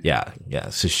books. Yeah.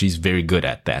 So she's very good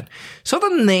at that. So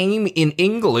the name in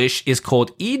English is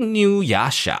called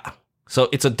Inuyasha. So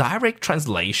it's a direct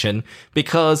translation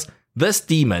because this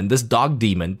dog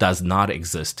demon does not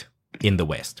exist in the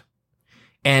West.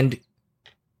 And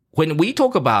when we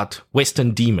talk about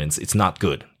Western demons, it's not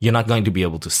good. You're not going to be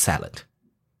able to sell it.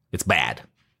 It's bad.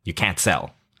 You can't sell.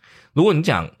 如果你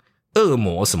讲恶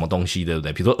魔什么东西，对不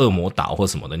对？比如说恶魔岛或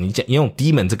什么的，你用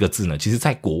demon 这个字呢，其实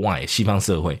在国外西方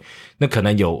社会，那可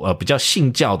能有比较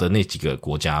信教的那几个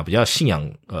国家，比较信仰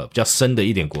比较深的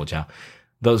一点国家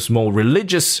 ，those more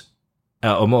religious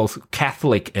or more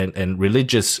Catholic and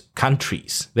religious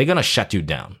countries, they're gonna shut you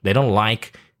down. They don't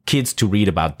like kids to read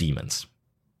about demons.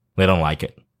 They don't like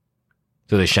it.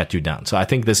 So they shut you down. So I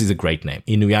think this is a great name.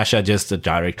 Inuyasha, just a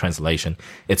direct translation.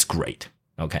 It's great.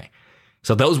 Okay.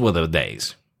 So those were the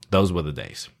days.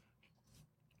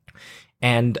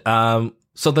 And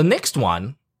so the next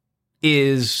one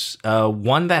is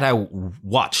one that I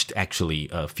watched actually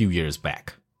a few years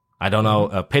back. I don't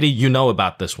know, Petty, you know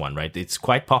about this one, right? It's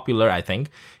quite popular, I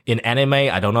think. In anime,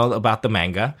 I don't know about the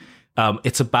manga.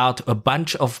 It's about a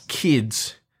bunch of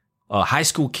kids, high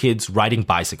school kids riding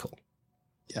bicycle.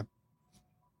 Yep.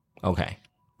 Okay,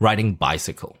 riding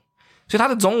bicycle. 所以它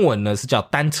的中文呢是叫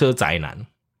单车宅男。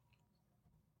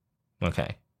Okay.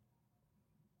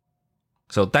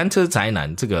 So 单车宅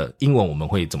男这个英文我们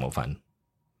会怎么翻？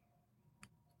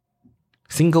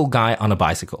 Single guy on a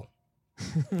bicycle.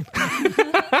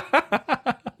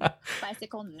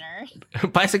 Bicycle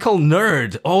nerd. Bicycle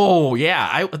nerd. Oh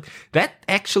yeah, that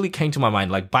actually came to my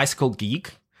mind, like bicycle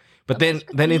geek. But then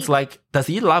it's like, does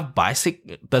he love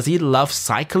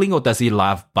cycling or does he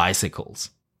love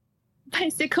bicycles?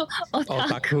 Bicycle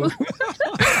otaku.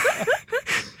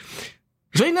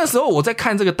 所以那时候我在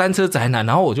看这个单车宅男，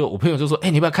然后我朋友就说，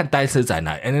你要不要看单车宅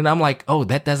男 ？And then I'm like, oh,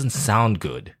 that doesn't sound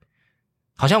good.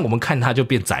 好像我们看他就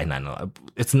变宅男了。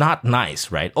It's not nice,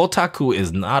 right? Otaku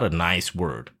is not a nice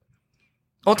word.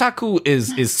 Otaku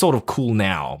is sort of cool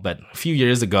now, but a few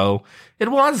years ago, it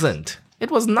wasn't. It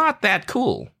was not that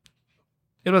cool.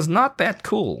 It was not that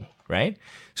cool, right?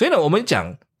 所以呢，我们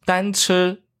讲单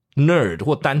车 nerd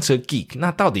或单车 geek，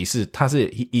 那到底是他是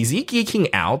is he geeking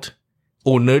out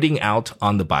or nerding out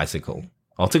on the bicycle？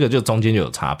 哦，这个就中间就有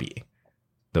差别，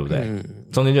对不对？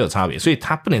中间就有差别，所以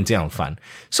他不能这样翻。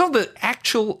So the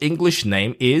actual English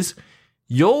name is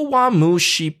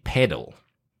Yowamushi Pedal.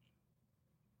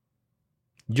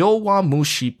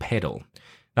 Yowamushi Pedal.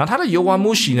 然后它的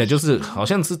Yowamushi 呢，就是好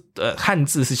像是汉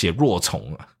字是写弱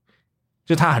虫啊，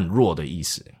就它很弱的意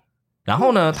思。然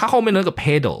后呢，它后面那个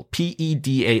pedal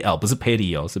P-E-D-A-L 不是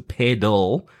pedal 哦，是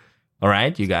pedal.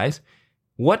 Alright, you guys.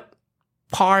 What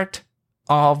part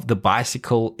of the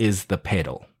bicycle is the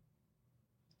pedal?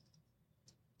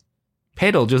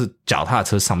 Pedal 就是脚踏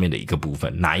车上面的一个部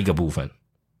分，哪一个部分？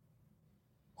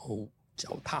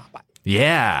脚踏板。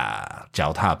Yeah,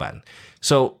 脚踏板.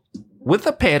 So with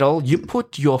the pedal, you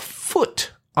put your foot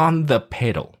on the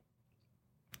pedal.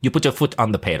 You put your foot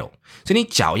on the pedal. 所以你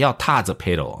脚要踏着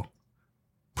pedal.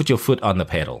 Put your foot on the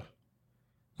pedal.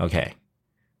 Okay.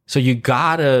 So you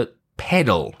gotta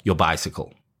pedal your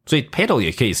bicycle. 所以 pedal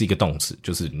也可以是一个动词，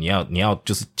就是你要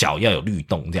就是脚要有律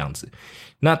动这样子。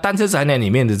那单车宅男里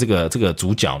面的这个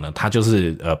主角呢，他就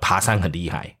是爬山很厉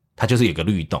害，他就是有个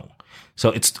律动。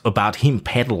So it's about him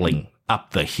pedaling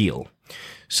up the hill.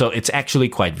 So it's actually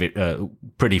quite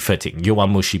pretty fitting.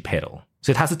 Yowamushi pedal.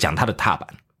 所以他是讲他的踏板，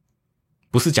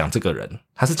不是讲这个人，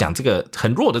他是讲这个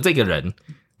很弱的这个人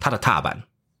他的踏板，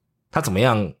他怎么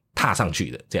样踏上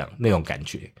去的，这样那种感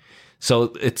觉。So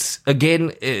it's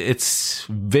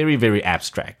very very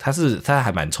abstract. 它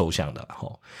还蛮抽象的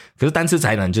齁。可是单车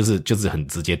宅男就是很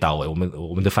直接到位。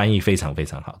我们的翻译非常非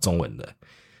常好，中文的。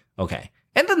Okay.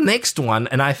 And the next one,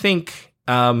 and I think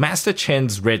Master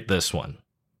Chen's read this one.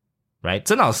 Right?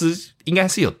 曾老师应该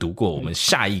是有读过我们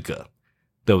下一个，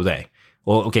对不对？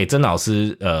我给曾老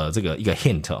师这个一个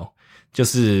hint 哦，就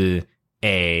是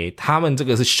他们这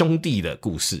个是兄弟的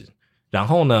故事。然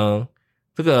后呢，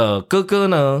这个哥哥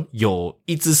呢有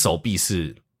一只手臂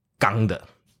是钢的，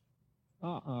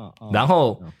然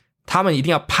后他们一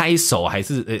定要拍手，还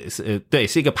是对，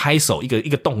是一个拍手，一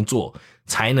个动作，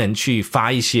才能去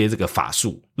发一些这个法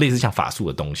术，类似像法术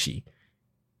的东西。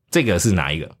这个是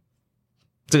哪一个？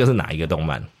这个是哪一个动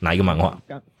漫？哪一个漫画？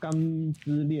钢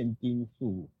之炼金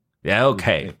术。Yeah,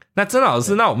 OK. 那曾老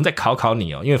师，那我们再考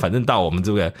你哦，因为反正到我们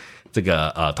这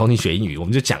个通勤学英语，我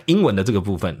们就讲英文的这个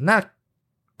部分。那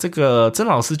这个曾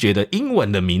老师觉得英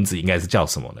文的名字应该是叫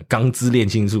什么呢？钢之炼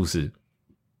金术师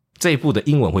这一部的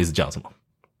英文会是叫什么？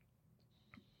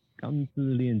钢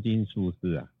之炼金术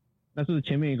师啊，那是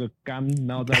前面一个钢，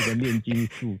然后再一个炼金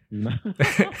术师吗？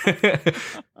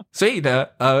所以呢，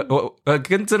我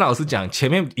跟曾老师讲，前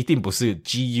面一定不是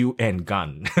G-U-N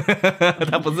gun，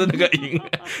 它不是那个音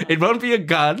，It won't be a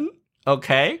gun,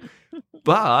 okay?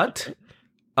 But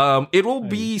it will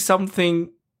be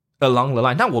something along the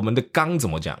line. 那我们的钢怎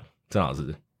么讲？曾老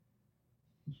师？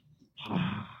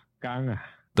钢啊，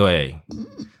对，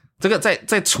这个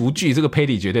在厨具，这个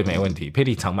Patty 绝对没问题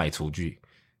 ，Patty 常买厨具。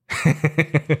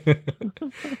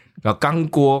然后钢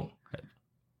锅，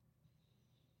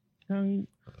钢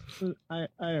是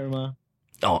iron吗？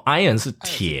哦 ，iron 是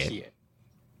铁。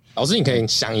老师，你可以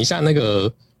想一下那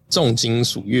个重金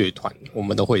属乐团，我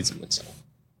们都会怎么讲？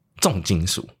重金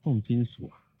属，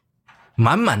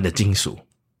满满的金属。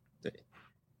对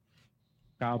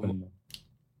 ，carbon 吗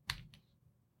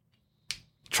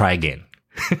 ？Try again.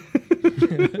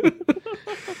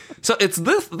 So it's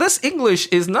this English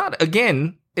is not a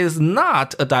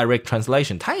direct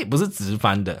translation. 它也不是直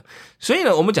翻的。所以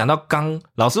呢，我们讲到钢，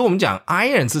老师我们讲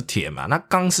iron 是铁嘛，那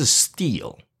钢是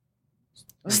steel，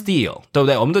 对不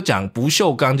对？我们都讲不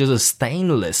锈钢就是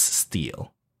stainless steel，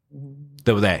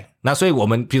 对不对？那所以我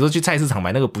们比如说去菜市场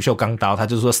买那个不锈钢刀，它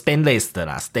就是说 stainless 的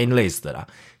啦，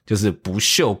就是不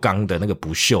锈钢的那个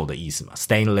不锈的意思嘛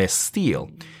 ，stainless steel。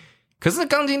可是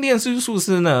钢筋炼术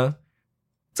师呢？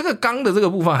这个钢的这个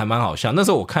部分还蛮好笑，那时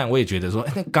候我看我也觉得说，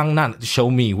那钢那 show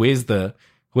me where's the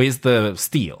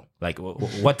steel like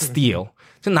what steel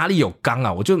就哪里有钢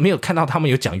啊？我就没有看到他们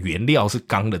有讲原料是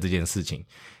钢的这件事情。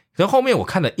然后后面我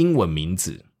看了英文名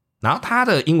字，然后他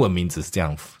的英文名字是这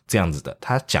样子的，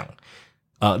他讲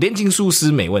炼金术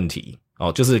师没问题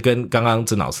哦，就是跟刚刚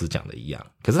曾老师讲的一样。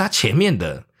可是他前面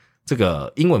的这个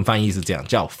英文翻译是这样，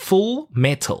叫 Full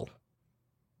Metal。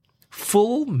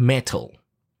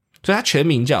所以它全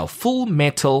名叫 Full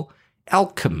Metal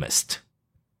Alchemist。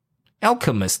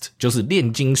 Alchemist 就是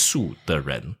炼金术的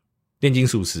人，炼金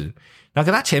术师。然后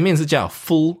跟它前面是叫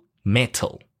Full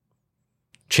Metal，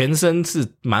 全身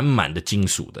是满满的金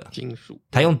属的，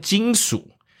它用金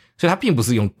属，所以它并不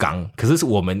是用钢。可是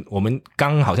我们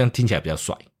钢好像听起来比较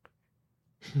帅，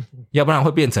要不然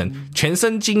会变成全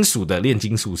身金属的炼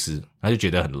金术师，他就觉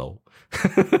得很 low。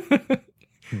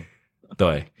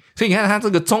 对，所以你看他这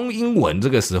个中英文这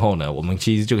个时候呢，我们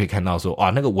其实就可以看到说，哇，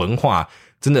那个文化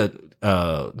真的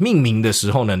命名的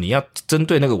时候呢，你要针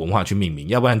对那个文化去命名，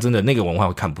要不然真的那个文化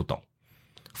会看不懂。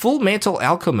Full Metal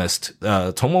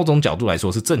Alchemist 从某种角度来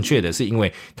说是正确的，是因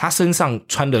为他身上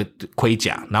穿的盔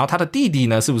甲，然后他的弟弟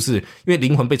呢是不是因为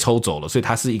灵魂被抽走了，所以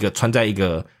他是一个穿在一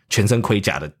个全身盔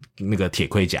甲的那个铁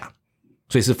盔甲，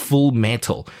所以是 full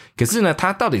metal。可是呢，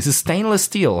它到底是 stainless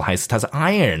steel 还是它是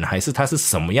iron 还是它是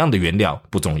什么样的原料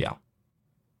不重要，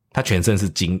它全身是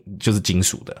就是金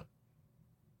属的，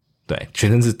对，全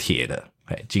身是铁的，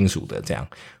金属的这样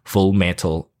full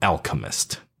metal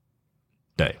alchemist。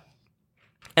对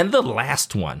 ，and the last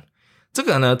one， 这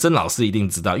个呢，曾老师一定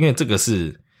知道，因为这个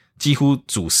是几乎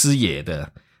祖师爷的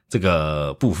这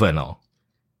个部分哦，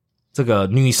这个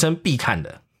女生必看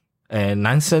的。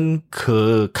男生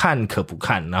可看可不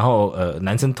看，然后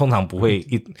男生通常不会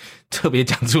特别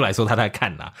讲出来说他在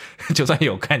看啦，就算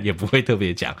有看也不会特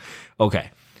别讲。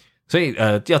OK， 所以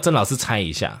要曾老师猜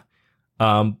一下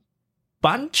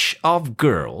，bunch of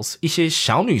girls 一些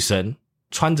小女生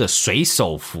穿着水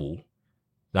手服，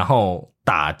然后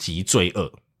打击罪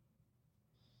恶，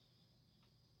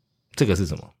这个是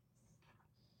什么？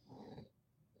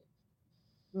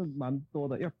这蛮多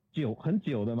的，要很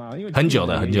久的嘛，因为很久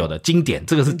的经典，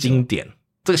这个是经典。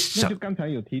这个那就刚才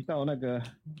有提到那个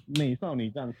美少女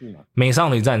战士嘛。美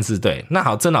少女战士，对。那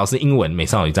好，曾老师英文美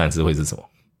少女战士会是什么？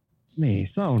美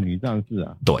少女战士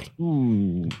啊，对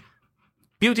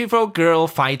，Beautiful Girl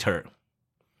Fighter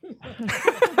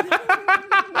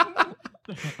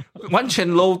完全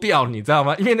low 掉，你知道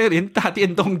吗？因为那个连大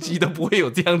电动机都不会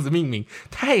有这样子命名，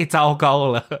太糟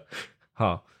糕了。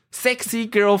好。Sexy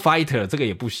Girl Fighter 这个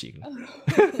也不行，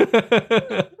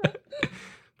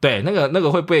对，那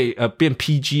个会被变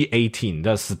PG-18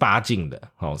 的18禁的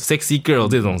，Sexy Girl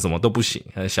这种什么都不行，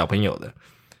小朋友的，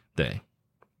对，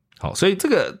好，所以这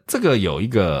个有一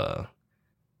个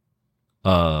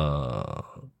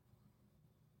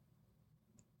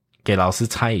给老师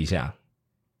猜一下，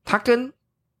他跟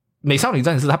美少女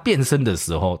战士他变身的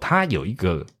时候，他有一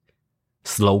个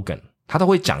slogan， 他都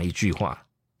会讲一句话。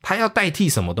他要代替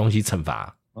什么东西惩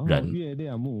罚人？月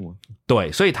亮木。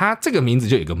对，所以他这个名字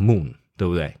就有一个 moon， 对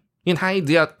不对？因为他一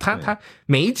直要他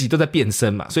每一集都在变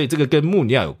身嘛，所以这个跟 moon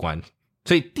要有关。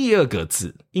所以第二个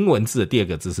字，英文字的第二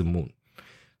个字是 moon，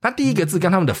 那第一个字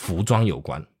跟他们的服装有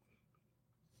关。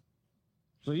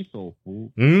水手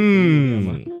服。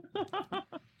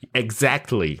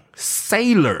Exactly，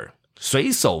 sailor。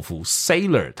水手服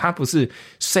sailor， 它不是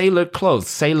sailor clothes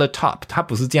sailor top， 它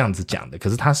不是这样子讲的，可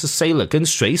是它是 sailor 跟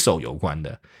水手有关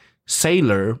的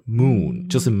Sailor Moon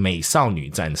就是美少女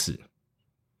战士。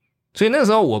所以那个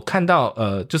时候我看到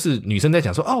就是女生在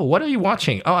讲说what are you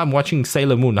watching? I'm watching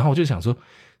Sailor Moon， 然后我就想说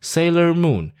Sailor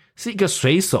Moon 是一个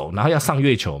水手然后要上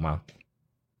月球吗？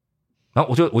然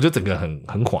后我就整个很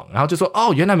晃，然后就说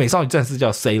原来美少女战士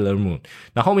叫 Sailor Moon，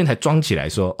 然后后面才装起来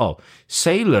说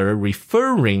Sailor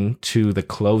referring to the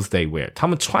clothes they wear， 他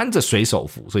们穿着水手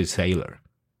服，所以 Sailor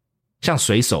像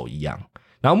水手一样。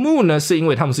然后 Moon 呢是因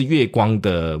为他们是月光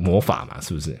的魔法嘛，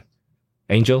是不是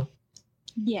Angel?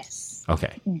 Yes.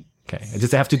 Okay. I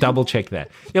just have to double check that，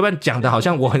 要不然讲的好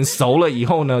像我很熟了以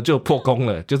后呢就破功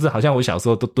了，就是好像我小时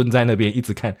候都蹲在那边一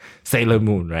直看 Sailor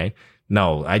Moon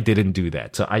right?No, I didn't do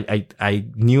that. So I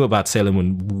knew about Sailor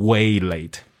Moon way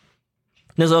late.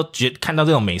 那时候看到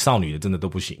这种美少女的真的都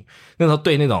不行。那时候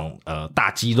对那种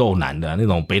大肌肉男的那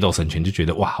种北斗神拳就觉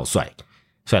得哇好帅，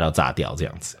帅到炸掉这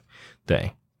样子。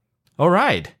对 ，All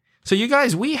right. So you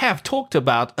guys, we have talked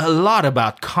about a lot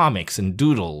about comics and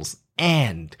doodles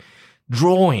and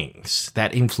drawings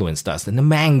that influenced us and the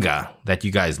manga that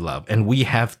you guys love. And we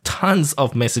have tons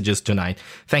of messages tonight.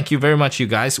 Thank you very much, you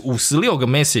guys. 56个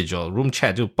message room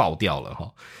chat 就爆掉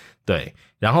了对，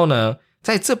然后呢，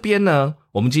在这边呢，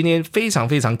我们今天非常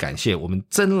非常感谢我们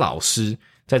曾老师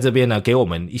在这边呢给我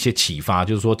们一些启发，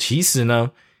就是说其实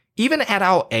呢 even at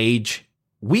our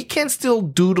age,We can still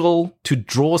doodle to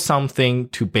draw something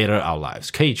to better our lives.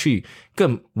 可以去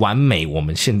更完美我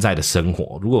们现在的生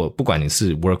活。如果不管你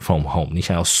是 work from home， 你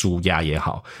想要抒压也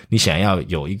好，你想要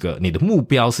有一个你的目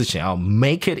标是想要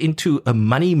make it into a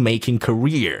money making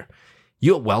career,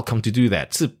 you're welcome to do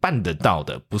that. 是办得到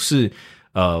的，不是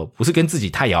跟自己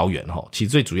太遥远其实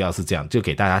最主要是这样，就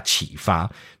给大家启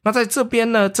发。那在这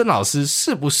边呢，曾老师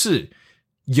是不是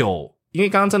有？因为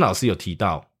刚刚曾老师有提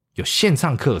到有线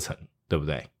上课程。对不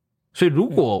对？所以如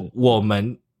果我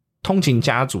们通勤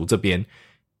家族这边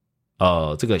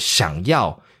这个想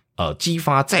要激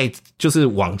发再就是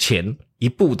往前一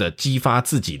步的激发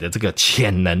自己的这个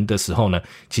潜能的时候呢，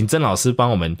请曾老师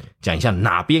帮我们讲一下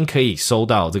哪边可以收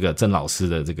到这个曾老师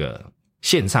的这个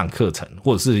线上课程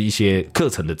或者是一些课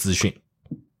程的资讯。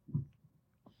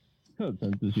课程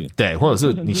资讯，对，或者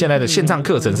是你现在的线上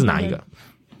课程是哪一个？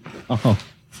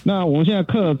那我们现在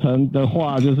课程的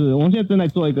话，就是我们现在正在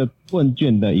做一个问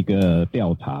卷的一个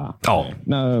调查。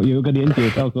那有一个连结，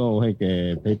到时候我会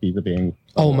给 Patty 这边。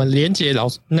我们连结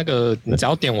那个，你只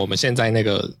要点我们现在那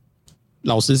个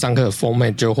老师上课的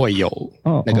format 就会有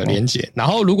那个连结。然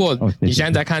后如果你现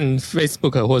在在看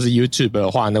Facebook 或是 YouTube 的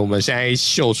话呢，我们现在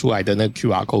秀出来的那个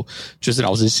QR code 就是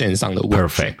老师线上的问题。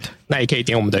Perfect。那也可以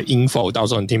点我们的 info， 到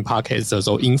时候你听 podcast 的时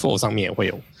候 info 上面也会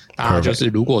有。大家就是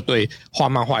如果对画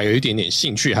漫画有一点点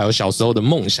兴趣，还有小时候的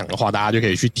梦想的话，大家就可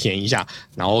以去填一下，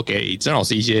然后给曾老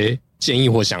师一些建议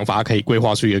或想法，可以规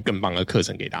划出一个更棒的课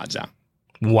程给大家。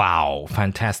哇哦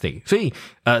 ，fantastic！ 所以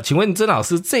请问曾老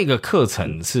师这个课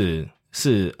程是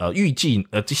预计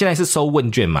现在是收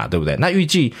问卷嘛，对不对？那预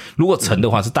计如果成的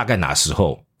话，是大概哪时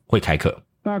候会开课？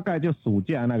大概就暑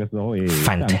假那个时候也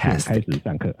开始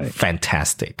上课。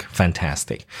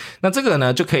Fantastic。那这个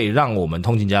呢，就可以让我们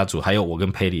通勤家族还有我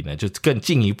跟佩里呢，就更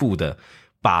进一步的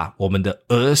把我们的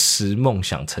儿时梦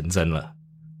想成真了。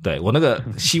对，我那个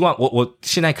希望，我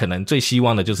现在可能最希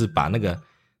望的就是把那个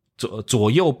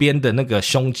左右边的那个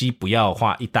胸肌不要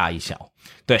画一大一小，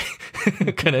对，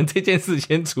可能这件事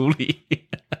先处理。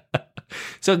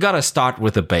So gotta start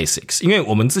with the basics， 因为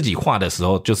我们自己画的时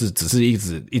候，就是只是一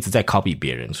直在 copy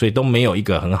别人，所以都没有一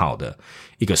个很好的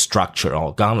一个 structure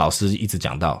哦。刚刚老师一直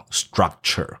讲到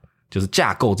structure， 就是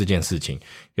架构这件事情，因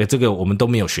为这个我们都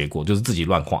没有学过，就是自己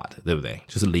乱画的，对不对？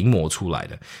就是临摹出来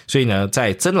的。所以呢，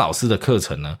在曾老师的课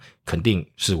程呢，肯定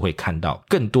是会看到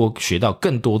更多，学到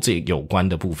更多这有关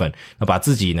的部分，那把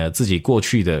自己过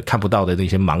去的看不到的那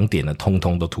些盲点呢，通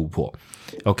通都突破。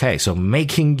Okay, so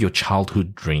making your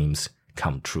childhood dreams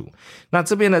come true。 那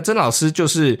这边呢，曾老师就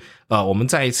是我们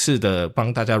再一次的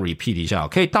帮大家 repeat 一下，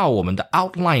可以到我们的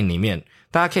outline 里面，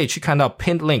大家可以去看到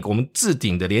pinned link， 我们置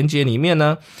顶的连结里面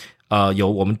呢，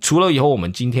有我们除了以后我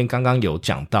们今天刚刚有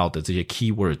讲到的这些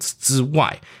keywords 之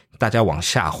外，大家往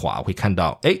下滑会看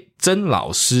到曾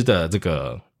老师的这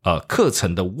个课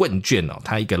程的问卷哦，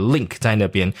它一个 link 在那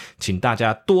边，请大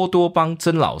家多多帮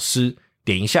曾老师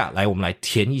点一下，来我们来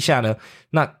填一下呢。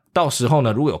那到时候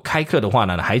呢，如果有开课的话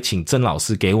呢，还请曾老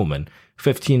师给我们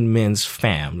15 Minutes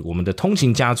Fam 我们的通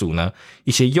勤家族呢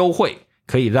一些优惠，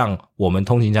可以让我们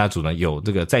通勤家族呢有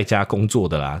这个在家工作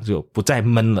的啦，就不再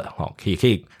闷了可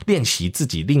以练习自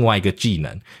己另外一个技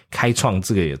能，开创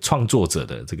这个创作者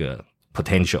的这个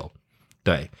potential。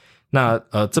 对，那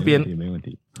这边没问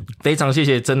题，非常谢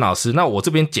谢曾老师。那我这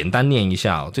边简单念一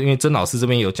下就因为曾老师这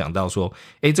边有讲到说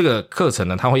这个课程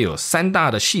呢，它会有3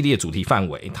大的系列主题范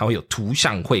围，它会有图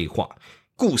像绘画、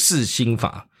故事心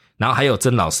法，然后还有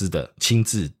曾老师的亲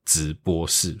自直播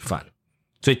示范，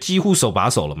所以几乎手把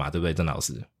手了嘛，对不对曾老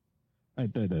师？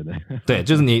对对，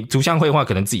就是你图像绘画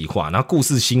可能自己画，然后故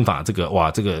事心法这个哇，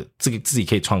这个自己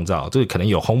可以创造，这个可能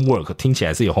有 homework， 听起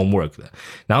来是有 homework 的。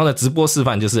然后呢，直播示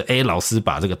范就是老师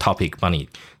把这个 topic 帮你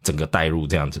整个带入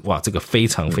这样子，哇，这个非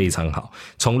常非常好。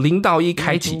从0到1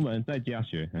开启，出门在家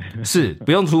学，是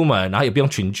不用出门，然后也不用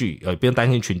群聚，不用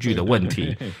担心群聚的问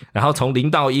题。然后从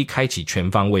0到1开启全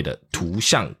方位的图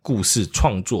像故事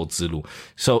创作之路。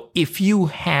So if you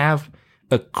have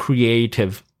a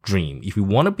creative dream, if you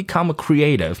want to become a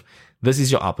creative, this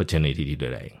is your opportunity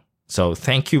today. So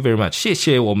thank you very much. 谢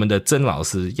谢我们的曾老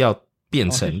师要变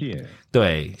成谢谢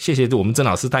对，谢谢我们曾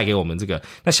老师带给我们这个。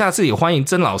那下次也欢迎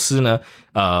曾老师呢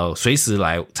随时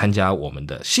来参加我们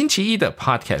的星期一的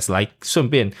podcast， 来顺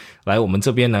便来我们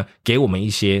这边呢给我们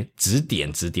一些指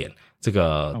点这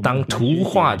个当图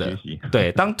画的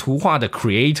对，当图画的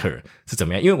creator 是怎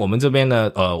么样。因为我们这边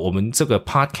呢我们这个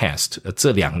podcast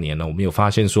这2年呢，我们有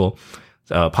发现说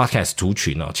podcast 族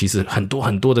群其实很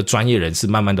多的专业人士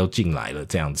慢慢都进来了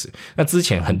这样子。那之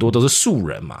前很多都是素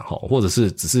人嘛，或者是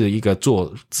只是一个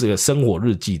做这个生活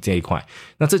日记这一块。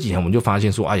那这几年我们就发现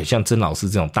说像曾老师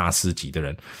这种大师级的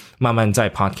人，慢慢在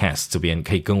podcast 这边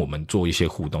可以跟我们做一些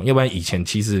互动。要不然以前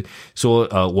其实说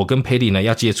我跟佩里呢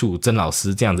要接触曾老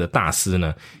师这样的大师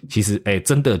呢，其实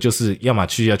真的就是要么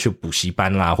要去补习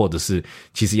班啦，或者是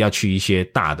其实要去一些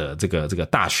大的这个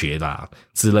大学啦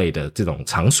之类的这种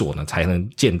场所呢才能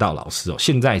见到老师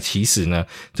现在其实呢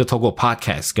就透过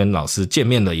podcast 跟老师见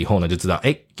面了以后呢，就知道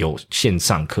有线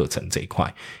上课程这一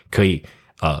块可以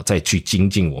再去精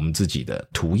进我们自己的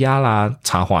涂鸦啦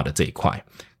插画的这一块。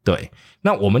对，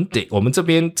那我们这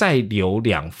边再留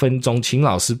2分钟，请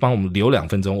老师帮我们留2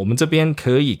分钟，我们这边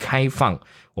可以开放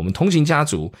我们通勤家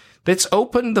族 Let's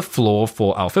open the floor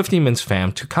for our 15 Minutes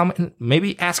fam to come and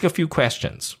maybe ask a few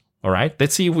questions. Alright,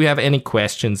 let's see if we have any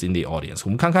questions in the audience. 我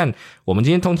们看看我们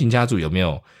今天通勤家族有没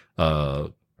有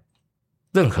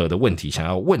任何的问题想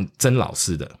要问曾老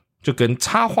师的，就跟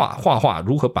插画画画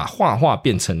如何把画画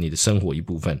变成你的生活一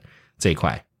部分这一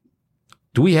块。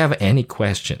Do we have any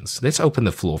questions? Let's open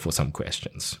the floor for some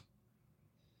questions.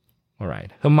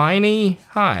 Alright, Hermione,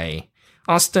 hi.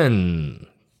 Austin,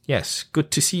 yes, good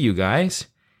to see you guys.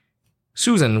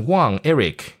 Susan, Wang,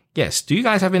 Eric, Yes. Do you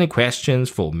guys have any questions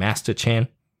for Master Chen?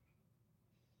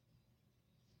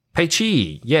 Pei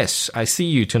Chi, yes, I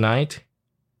see you tonight.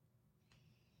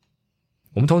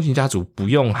 我们通勤家族不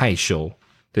用害羞，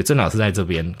对，曾老师在这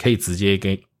边可以直接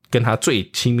跟他最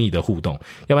亲密的互动，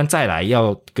要不然再来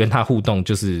要跟他互动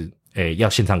就是要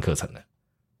线上课程了，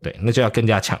对，那就要更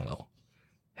加抢了哦，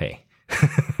嘿。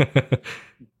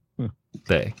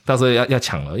对，到时候要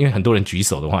抢了，因为很多人举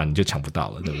手的话，你就抢不到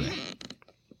了，对不对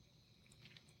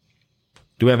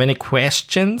？Do we have any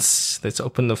questions? Let's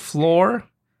open the floor.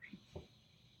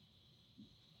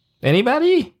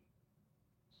 Anybody?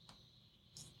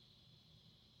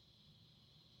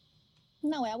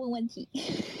 那我要问问题。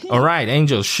All right,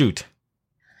 Angel, shoot.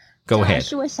 Go ahead.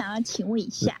 是我想要请问一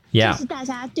下， Yeah. 就是大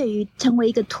家对于成为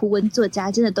一个图文作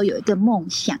家，真的都有一个梦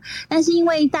想，但是因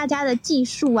为大家的技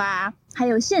术啊，还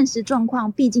有现实状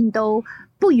况，毕竟都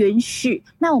不允许，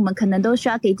那我们可能都需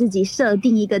要给自己设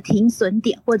定一个停损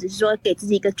点，或者是说给自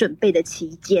己一个准备的期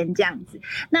间这样子。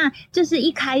那就是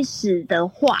一开始的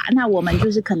话，那我们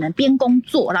就是可能边工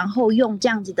作，然后用这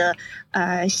样子的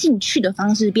兴趣的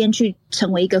方式边去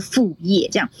成为一个副业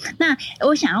这样。那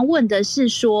我想要问的是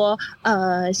说，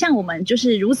像我们就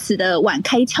是如此的晚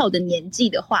开窍的年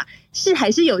纪的话，是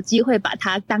还是有机会把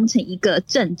它当成一个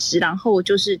正职，然后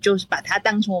就是把它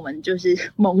当成我们就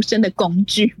是谋生的工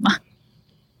具吗？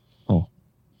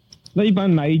那一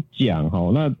般来讲，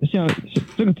那像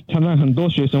这个常常很多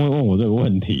学生会问我这个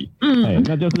问题，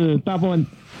那就是大部分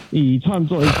以创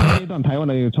作这一段台湾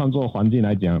的一个创作环境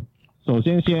来讲，首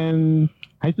先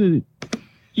还是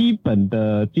基本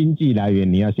的经济来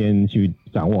源你要先去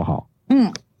掌握好，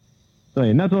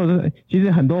对，那时候其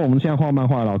实很多我们现在画漫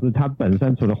画的老师，他本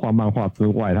身除了画漫画之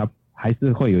外，他还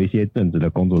是会有一些正职的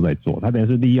工作在做，他等于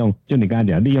是利用，就你刚才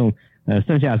讲，利用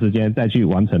剩下的时间再去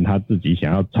完成他自己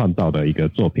想要创造的一个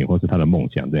作品或是他的梦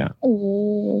想这样。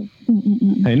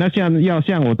那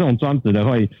像我这种专职的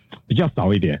会比较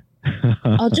少一点。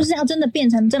就是要真的变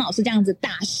成曾老师这样子大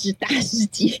师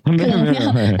级，可能要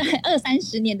大概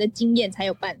20-30年的经验才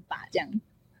有办法这样。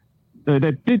对，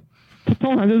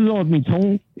通常就是说你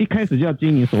从一开始就要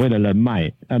经营所谓的人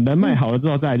脉，人脉好了之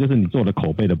后，再来就是你做的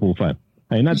口碑的部分。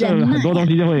那这个很多东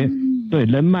西就会对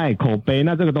人脉口碑，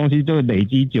那这个东西就会累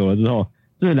积久了之后，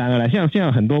自然而然，像现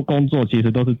在很多工作其实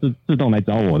都是自动来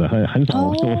找我的，很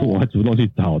少说是我会主动去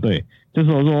找。对，就是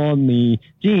说你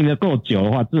经营的够久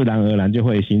的话，自然而然就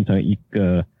会形成一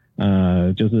个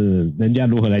就是人家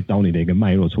如何来找你的一个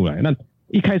脉络出来。那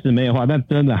一开始没有的话，但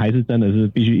真的是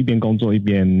必须一边工作一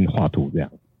边画图这样。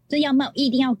这一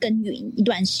定要耕耘一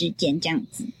段时间这样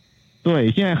子。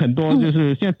对，现在很多就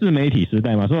是现在自媒体时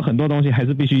代嘛，所以很多东西还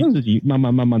是必须自己慢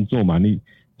慢做嘛。你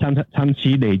长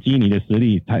期累积你的实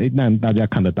力，才让大家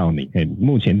看得到你。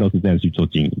目前都是这样去做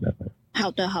经营的。好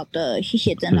的，谢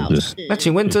谢曾老师。那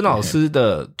请问曾老师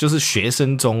的就是学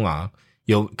生中啊，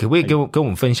可不可以跟我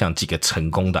们分享几个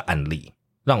成功的案例，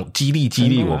让激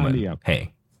励我们？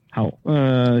好，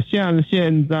像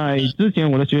现在之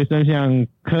前我的学生像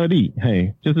柯利，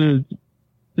就是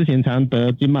之前常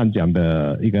得金漫奖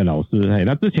的一个老师，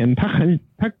那之前他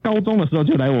高中的时候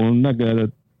就来我们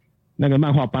那个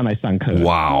漫画班来上课，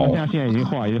哇哦！他现在已经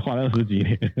画了20几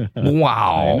年，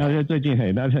哇哦！那就最近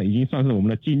那已经算是我们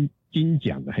的金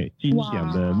奖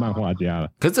的漫画家了。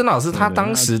可是曾老师他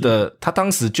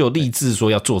当时就立志说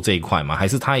要做这一块吗？还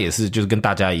是他也是就是跟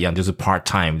大家一样，就是 part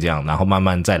time 这样，然后慢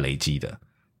慢再累积的？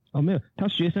没有，他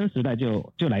学生时代就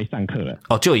来上课了。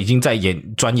就已经在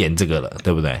钻研这个了，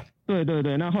对不对？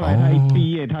对，那后来他一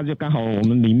毕业，他就刚好我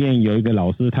们里面有一个老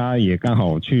师，他也刚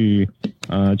好去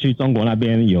中国那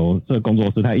边有这个工作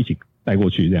室，他一起带过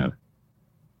去这样，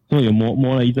所以有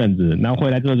磨了一阵子，然后回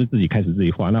来之后就自己开始自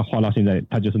己画，那画到现在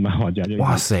他就是漫画家。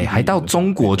哇塞，还到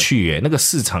中国去耶，那个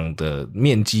市场的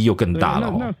面积又更大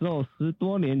了。那时候10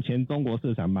多年前中国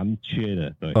市场蛮缺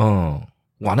的，对。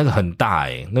哇，那个很大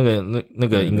那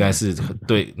个应该是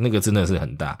对，那个真的是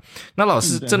很大。那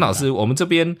曾老师，我们这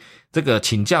边这个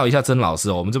请教一下曾老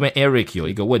师我们这边 Eric 有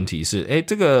一个问题是，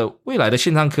这个未来的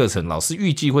线上课程，老师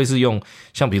预计会是用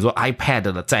像比如说 iPad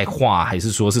的在画，还是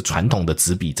说是传统的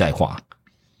纸笔在画？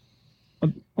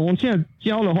我们现在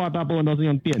教的话，大部分都是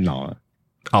用电脑了。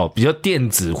比较电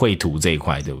子绘图这一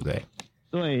块，对不对？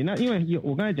对，那因为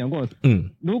我刚才讲过，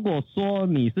如果说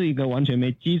你是一个完全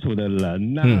没基础的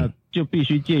人，那就必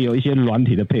须借由一些软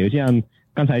体的配合，像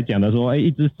刚才讲的说，一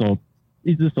只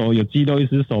手有肌肉，一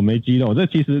只手没肌肉，这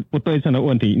其实不对称的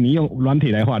问题，你用软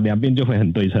体来画，两边就会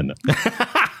很对称了。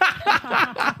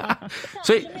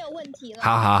所以没有问题了。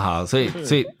好，所以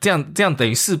这样等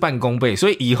于事半功倍。所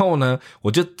以以后呢，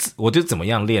我就怎么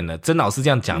样练呢？曾老师这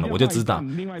样讲了，我就知道，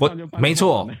没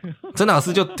错，曾老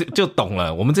师就懂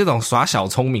了。我们这种耍小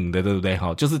聪明的，对不对？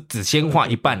就是只先画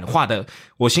一半，画的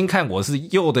我先看我是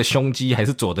右的胸肌还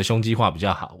是左的胸肌画比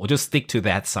较好，我就 stick to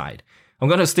that side。I'm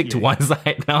gonna stick to one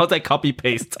side， 然后再 copy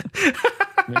paste。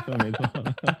没错。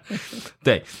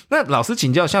对，那老师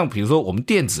请教，像比如说我们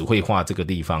电子绘画这个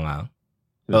地方啊，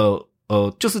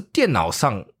就是电脑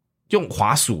上用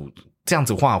滑鼠这样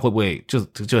子画，会不会就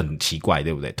很奇怪，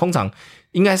对不对？通常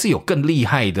应该是有更厉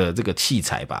害的这个器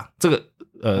材吧？这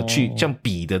个去像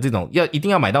笔的这种，一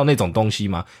定要买到那种东西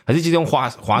吗？还是就用滑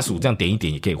鼠这样点一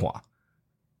点也可以画？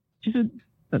其实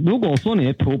如果说你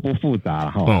的图不复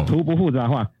杂图不复杂的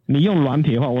话，你用软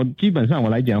体的话，我基本上我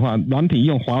来讲的话，软体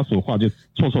用滑鼠画就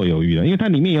绰绰有余了，因为它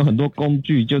里面有很多工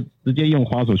具，就直接用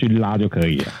滑鼠去拉就可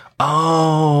以了。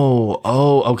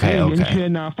OK， 圆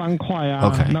圈啊，方块啊，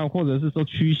 OK， 那或者是说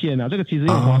曲线啊，这个其实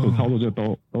用滑鼠操作就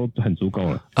都很足够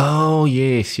了。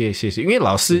谢谢。因为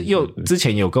老师之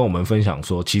前有跟我们分享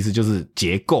说，其实就是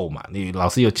结构嘛，老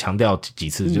师有强调几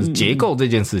次，就是结构这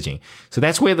件事情。So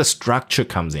that's where the structure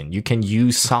comes in. You can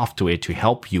use software to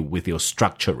help you with your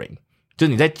structuring. 就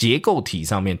是你在结构体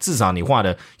上面，至少你画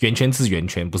的圆圈是圆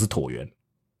圈，不是椭圆。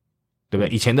对不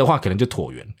对？以前的话可能就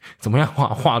椭圆，怎么样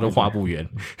画都画不圆。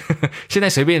现在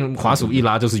随便滑鼠一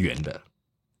拉就是圆的，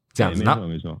这样子。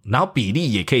没错。然后比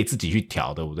例也可以自己去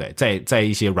调，对不对？在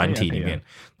一些软体里面，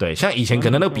对，像以前可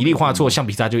能那个比例画错，橡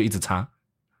皮擦就一直擦。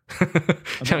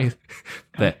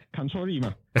对 ，Ctrl Z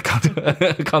嘛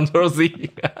，Ctrl Z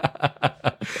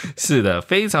是的，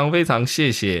非常非常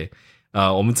谢谢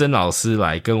我们曾老师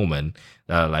来跟我们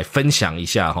来分享一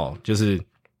下就是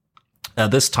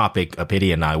this topic,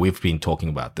 Petty and I, we've been talking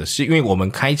about this. 是因为我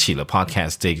们开启了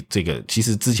podcast 这个，其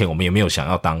实之前我们也没有想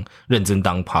要认真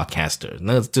当 podcaster，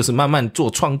 那就是慢慢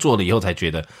做创作了以后才觉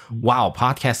得，哇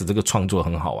，podcast 这个创作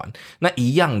很好玩。那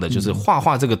一样的就是画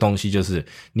画这个东西，就是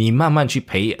你慢慢去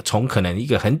从可能一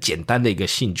个很简单的一个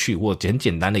兴趣或很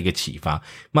简单的一个启发，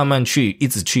慢慢一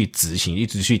直去执行，一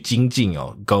直去精进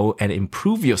Go and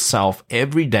improve yourself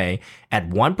every day at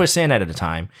 1% at a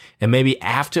time, and maybe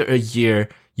after a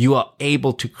year,You are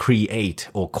able to create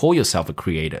or call yourself a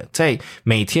creator. 在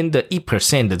每天的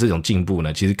 1% 的这种进步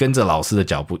呢，其实跟着老师的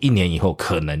脚步，1年以后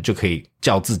可能就可以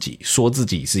说自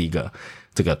己是一个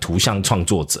这个图像创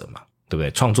作者嘛，对不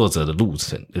对？创作者的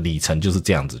里程就是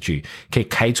这样子可以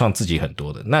开创自己很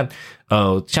多的。那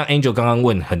像 Angel 刚刚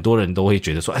问，很多人都会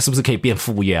觉得说，是不是可以变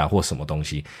副业啊，或什么东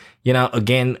西 ？You know,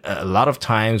 again, a lot of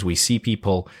times we see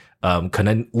people, 可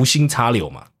能无心插柳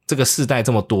嘛。这个世代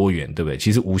这么多元，对不对？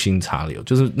其实无心插柳，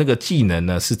就是那个技能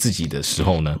呢是自己的时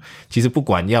候呢，其实不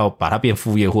管要把它变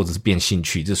副业或者是变兴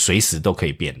趣，这随时都可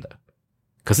以变的。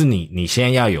可是你现在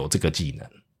要有这个技能，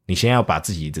你先要把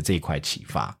自己的这一块启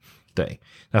发。对，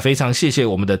那非常谢谢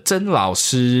我们的曾老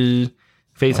师，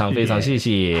非常非常谢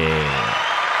谢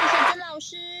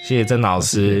曾老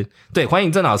师。对，欢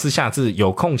迎曾老师下次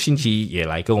有空星期也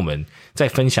来跟我们再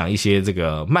分享一些这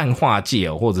个漫画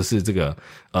界或者是这个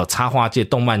插画界、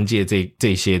动漫界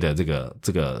这些的这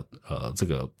个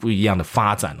不一样的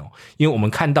发展因为我们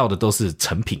看到的都是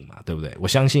成品嘛，对不对？我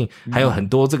相信还有很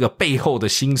多这个背后的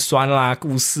辛酸啦、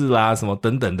故事啦什么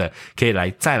等等的，可以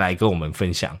再来跟我们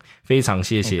分享。非常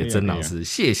谢谢曾老师，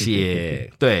谢谢。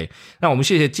对，那我们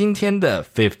谢谢今天的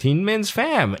15 Minutes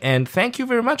Fam, and thank you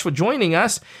very much for joining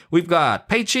us. We've got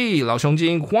Pei Chi, 老熊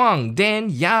精 Huang, Dan,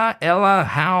 Ya, Ella,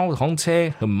 Hao,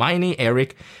 Hongtae, Hermione,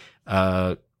 Eric,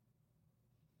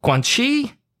 Quan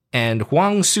Chi, and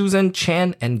Huang, Susan,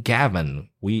 Chen, and Gavin.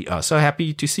 We are so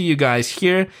happy to see you guys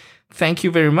here. Thank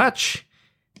you very much.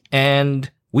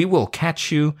 And we will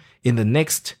catch you in the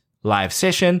next live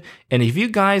session. And if you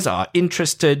guys are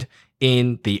interested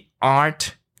in the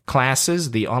art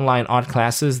classes, the online art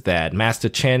classes that Master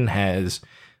Chen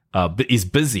is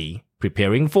busy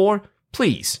preparing for,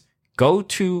 please go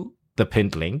to the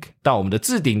pinned link, 到我们的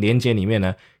置顶连结里面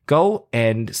呢 go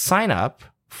and sign up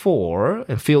for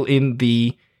and fill in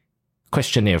the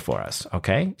questionnaire for us,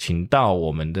 okay? 请到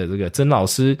我们的这个曾老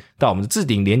师，到我们的置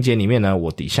顶连结里面呢，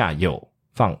我底下有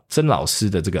放曾老师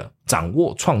的这个掌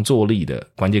握创作力的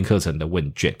关键课程的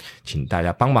问卷，请大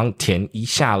家帮忙填一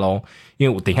下咯，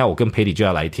因为等一下我跟培里就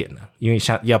要来填了，因为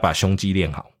要把胸肌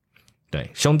练好。对，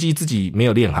胸肌自己没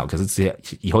有练好，可是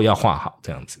以后要画好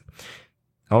这样子。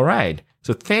All right,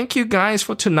 so thank you guys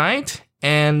for tonight,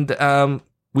 and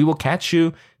we will catch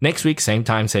you next week, same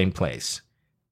time, same place.